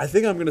 I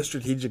think I'm going to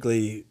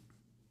strategically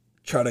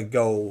try to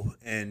go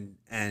and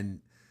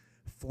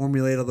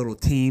formulate a little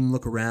team,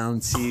 look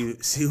around, see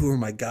who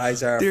my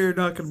guys are. They're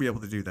not going to be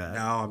able to do that. No,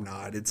 I'm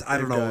not. I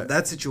don't know.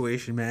 That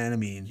situation, man, I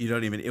mean.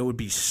 It would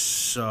be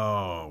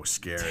so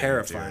scary.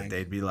 Terrifying.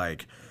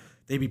 Dude.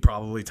 They'd be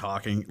probably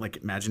talking, like,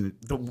 imagine,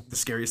 the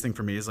scariest thing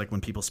for me is, like, when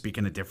people speak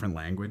in a different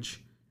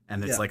language,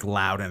 and it's, like,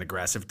 loud and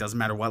aggressive. It doesn't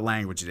matter what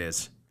language it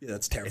is. Yeah,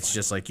 that's terrifying. It's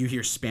just, like, you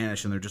hear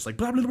Spanish, and they're just like,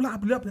 blah, blah, blah,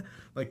 blah, blah.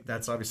 Like,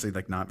 that's obviously,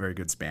 like, not very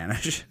good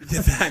Spanish.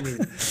 I mean,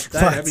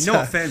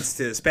 no offense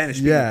to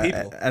Spanish-speaking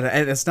people. And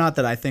it's not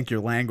that I think your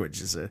language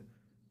is a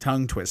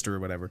tongue twister or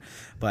whatever,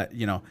 but,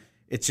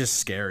 it's just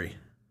scary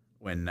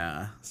when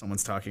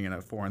someone's talking in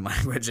a foreign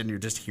language, and you're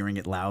just hearing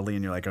it loudly,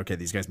 and you're like, okay,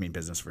 these guys mean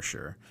business for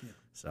sure. Yeah.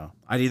 So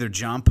I'd either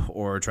jump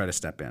or try to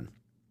step in.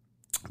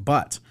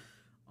 But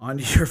on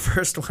to your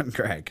first one,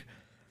 Greg.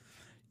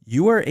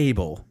 You are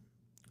able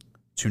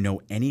to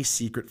know any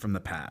secret from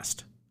the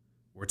past.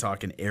 We're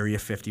talking Area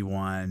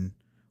 51,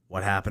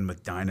 what happened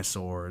with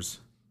dinosaurs,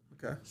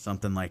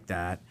 something like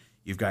that.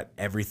 You've got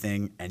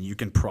everything, and you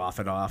can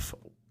profit off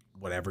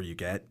whatever you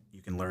get.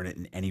 You can learn it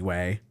in any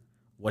way.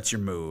 What's your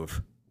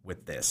move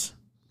with this?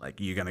 Like,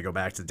 you going to go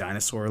back to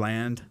dinosaur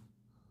land?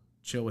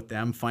 Chill with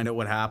them, find out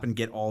what happened,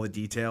 get all the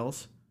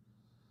details.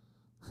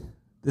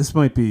 This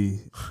might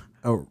be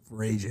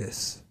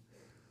outrageous.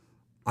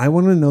 I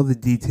want to know the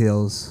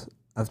details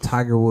of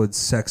Tiger Woods'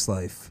 sex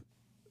life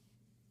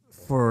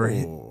for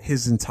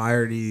his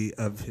entirety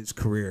of his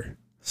career.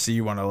 So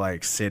you want to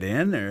like sit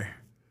in, or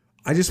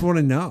I just want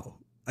to know.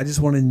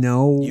 You want to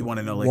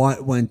know like,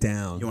 what went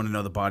down. You want to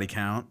know the body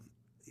count.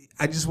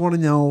 I just want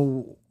to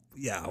know,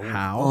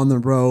 how on the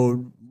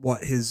road,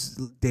 what his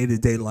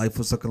day-to-day life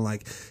was looking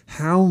like,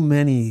 how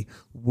many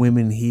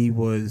women he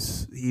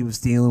was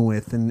dealing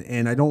with,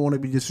 and I don't want to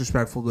be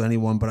disrespectful to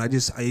anyone, but I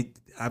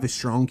have a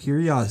strong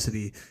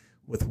curiosity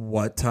with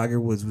what Tiger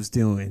Woods was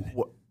doing.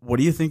 What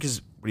do you think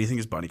his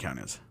body count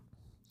is,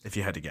 if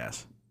you had to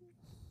guess?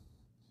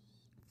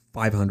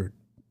 500.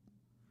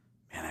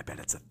 Man, I bet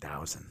it's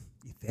 1,000.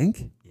 You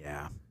think?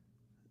 Yeah.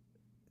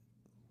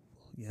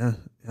 Yeah.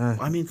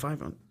 I mean,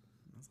 500.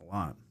 That's a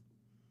lot.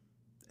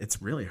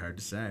 It's really hard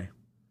to say.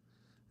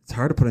 It's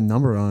hard to put a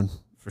number on.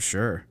 For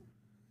sure.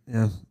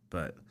 Yeah.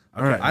 But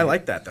okay, all right, I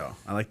like that though.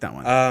 I like that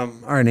one.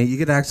 All right, Nate, you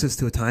get access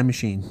to a time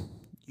machine.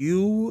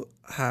 You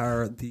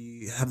have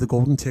the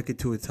golden ticket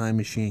to a time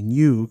machine.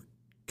 You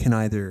can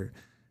either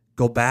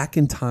go back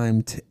in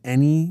time to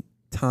any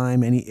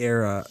time, any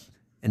era,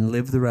 and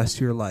live the rest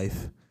of your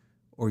life,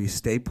 or you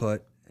stay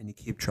put and you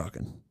keep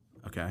trucking.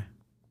 Okay.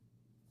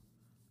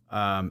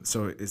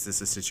 So is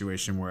this a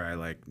situation where I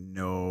like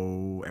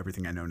know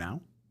everything I know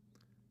now?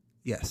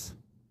 Yes.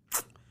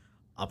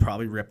 I'll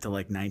probably rip to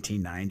like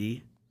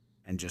 1990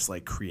 and just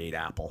like create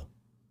Apple.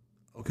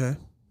 Okay.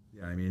 You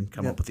know what I mean?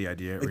 Come up with the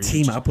idea. Like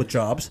team up with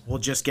Jobs. We'll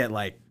just get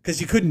like...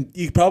 Because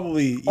you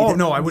probably...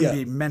 I wouldn't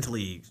be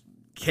mentally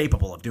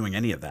capable of doing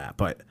any of that,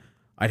 but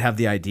I'd have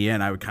the idea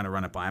and I would kind of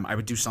run it by him. I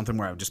would do something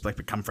where I would just like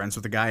become friends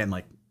with the guy and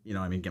like, you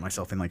know, I mean, get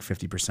myself in like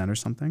 50% or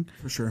something.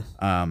 For sure.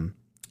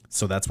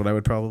 So that's what I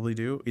would probably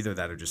do. Either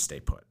that or just stay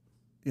put.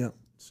 Yeah.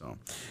 So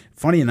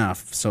funny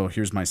enough, so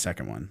here's my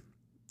second one.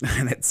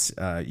 And it's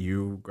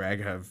you,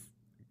 Greg, have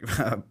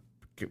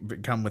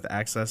come with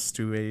access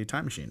to a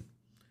time machine.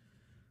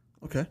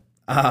 Okay.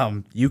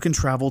 You can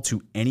travel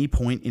to any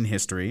point in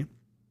history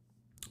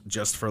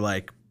just for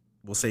like,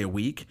 we'll say a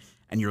week,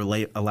 and you're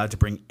allowed to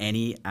bring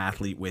any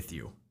athlete with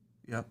you.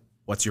 Yep.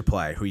 What's your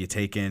play? Who you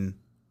taking,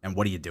 and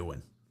what are you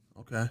doing?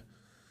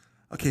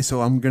 Okay,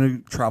 so I'm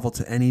going to travel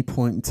to any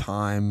point in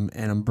time,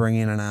 and I'm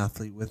bringing an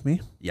athlete with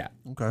me. Yeah.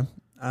 Okay.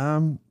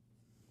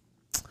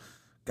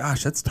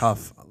 Gosh, that's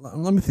tough.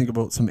 Let me think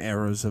about some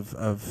eras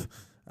of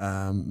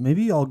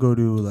maybe I'll go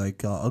to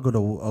like I'll go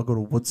to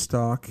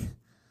Woodstock.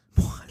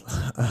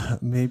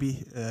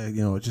 Maybe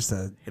just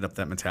a hit up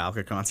that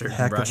Metallica concert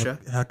in Russia.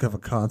 Heck of a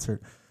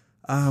concert.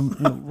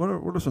 What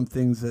are some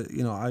things that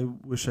I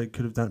wish I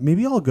could have done?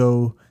 Maybe I'll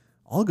go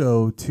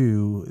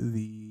to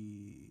the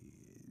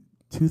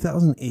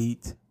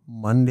 2008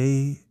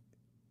 Monday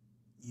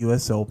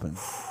U.S. Open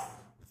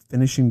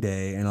finishing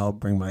day, and I'll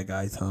bring my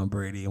guy Tom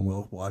Brady, and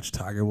we'll watch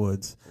Tiger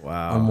Woods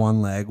on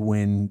one leg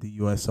win the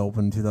U.S.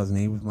 Open in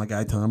 2008 with my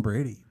guy Tom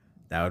Brady.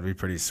 That would be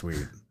pretty sweet.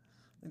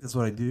 I think that's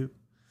what I do.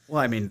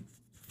 Well, I mean,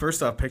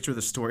 first off, picture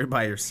the story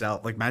by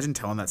yourself. Like, imagine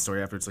telling that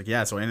story after it's like,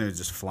 yeah, so I ended up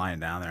just flying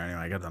down there. Anyway,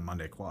 I got the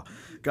Monday qual.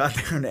 Got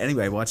there, and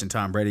anyway, watching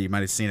Tom Brady, you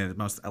might have seen it, the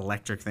most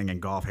electric thing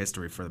in golf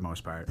history for the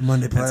most part. The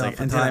Monday playoff. Like,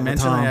 and did I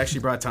mention I actually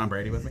brought Tom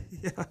Brady with me?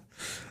 Yeah.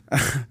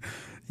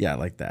 Yeah,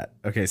 like that.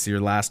 Okay, so your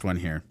last one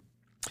here.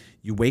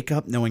 You wake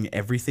up knowing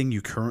everything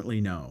you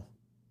currently know,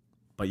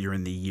 but you're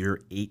in the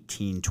year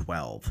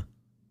 1812.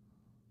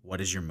 What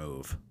is your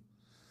move?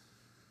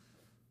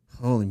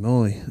 Holy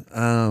moly.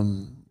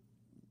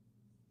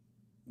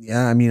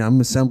 Yeah, I mean, I'm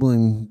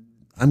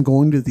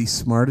going to the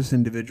smartest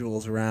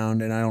individuals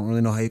around, and I don't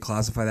really know how you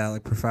classify that,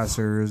 like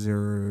professors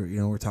or,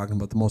 we're talking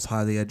about the most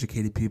highly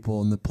educated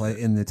people in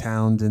the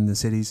towns, in the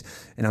cities,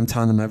 and I'm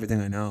telling them everything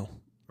I know.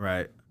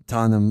 Right.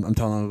 I'm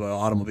telling them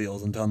about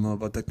automobiles. I'm telling them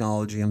about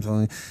technology.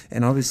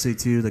 And obviously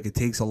too, like it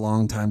takes a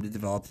long time to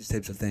develop these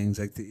types of things.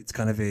 Like it's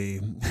kind of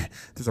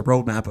there's a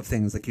roadmap of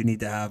things. Like you need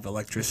to have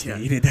electricity. Yeah.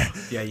 You need to.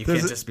 Yeah, you can't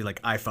just be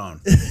like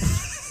iPhone.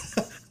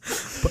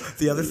 But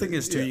the other thing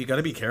is too, you got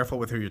to be careful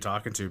with who you're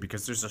talking to,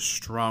 because there's a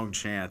strong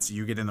chance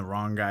you get in the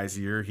wrong guy's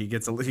ear. He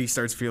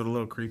starts feeling a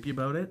little creepy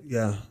about it.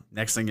 Yeah.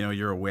 Next thing you know,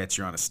 you're a witch.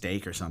 You're on a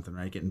stake or something,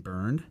 right? Getting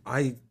burned.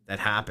 That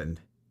happened.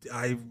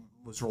 I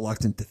was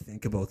reluctant to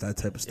think about that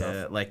type of stuff.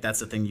 Yeah, like that's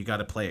the thing. You got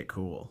to play it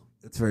cool.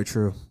 That's very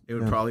true. It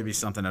would probably be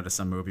something out of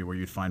some movie where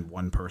you'd find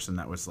one person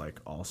that was like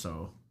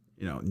also,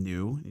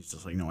 new. He's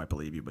just like, no, I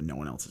believe you, but no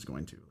one else is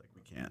going to. Like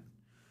we can't.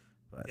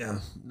 But yeah,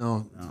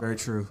 no, it's very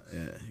true.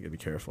 Yeah, you gotta be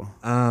careful.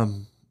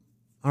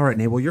 All right,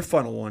 Nate. Well, your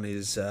final one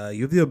is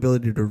you have the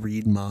ability to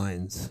read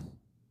minds,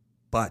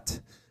 but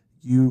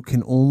you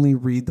can only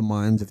read the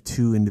minds of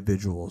two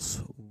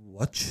individuals.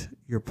 Watch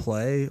your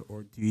play,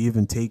 or do you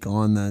even take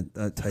on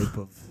that type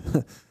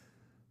of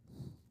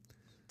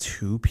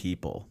two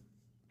people?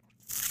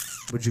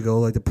 Would you go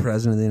like the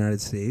president of the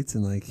United States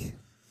and like?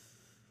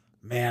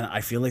 Man,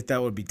 I feel like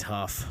that would be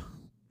tough.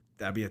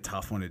 That'd be a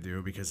tough one to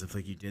do, because if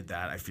like you did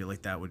that, I feel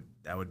like that would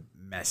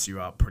mess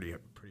you up pretty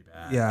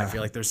bad. Yeah, I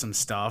feel like there's some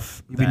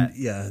stuff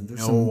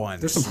there's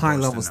some high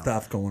level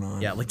stuff going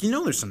on. Yeah, like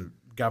there's some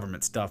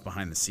government stuff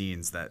behind the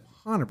scenes that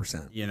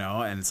 100%.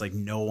 And it's like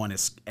no one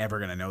is ever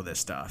gonna know this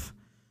stuff.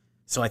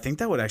 So I think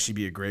that would actually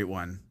be a great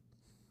one.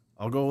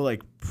 I'll go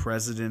like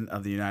President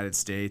of the United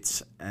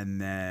States,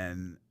 and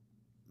then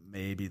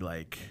maybe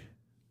like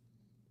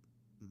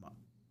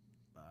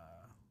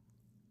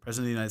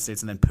President of the United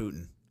States, and then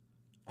Putin.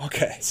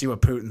 Okay. See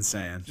what Putin's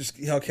saying.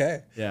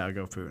 Okay. Yeah, I'll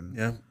go Putin.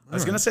 Yeah. I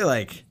was gonna say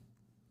like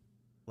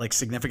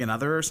significant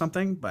other or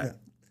something, but yeah.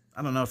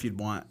 I don't know if you'd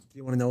want. Do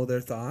you want to know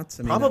their thoughts?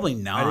 Probably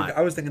not.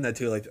 I was thinking that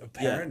too. Like a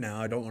parent now,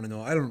 I don't want to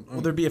know. I don't.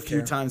 Well, there'd be a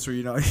few times where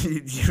you'd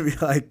be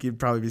like, you'd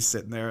probably be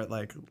sitting there at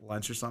like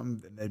lunch or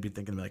something, and they'd be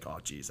thinking like, "Oh,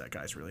 geez, that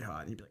guy's really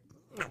hot," and you'd be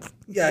like,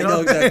 "Yeah, I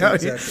know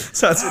exactly."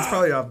 So it's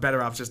probably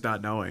better off just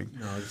not knowing.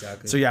 No,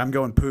 exactly. So yeah, I'm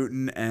going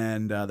Putin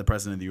and the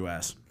president of the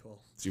U.S. Cool.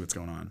 See what's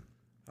going on.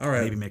 All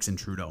right. Maybe mix in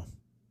Trudeau.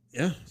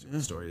 Yeah. See what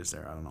the story is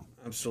there. I don't know.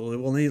 Absolutely.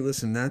 Well, Nate,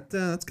 listen,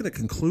 that's going to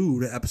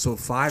conclude episode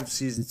 5 of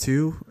season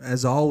 2.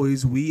 As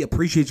always, we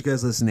appreciate you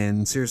guys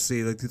listening.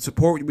 Seriously, like the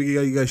support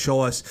you guys show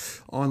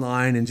us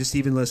online and just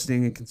even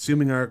listening and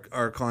consuming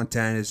our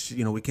content is,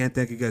 we can't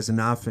thank you guys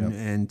enough.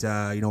 And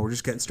we're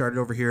just getting started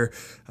over here.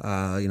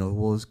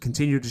 We'll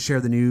continue to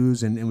share the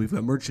news, and we've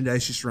got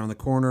merchandise just around the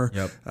corner.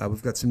 Yep.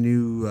 We've got some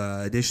new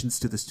additions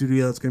to the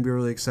studio. That's going to be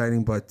really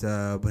exciting. But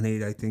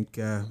Nate, I think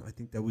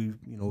that we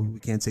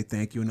can't say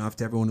thank you enough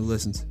to everyone who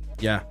listens.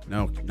 Yeah,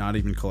 no, not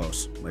even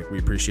close. Like, we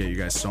appreciate you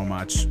guys so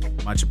much.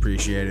 Much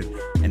appreciated.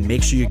 And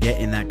make sure you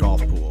get in that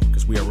golf pool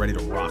because we are ready to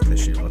rock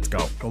this year. Let's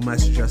go. Go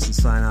message us and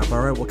sign up.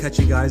 All right, we'll catch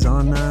you guys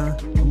on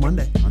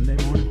Monday.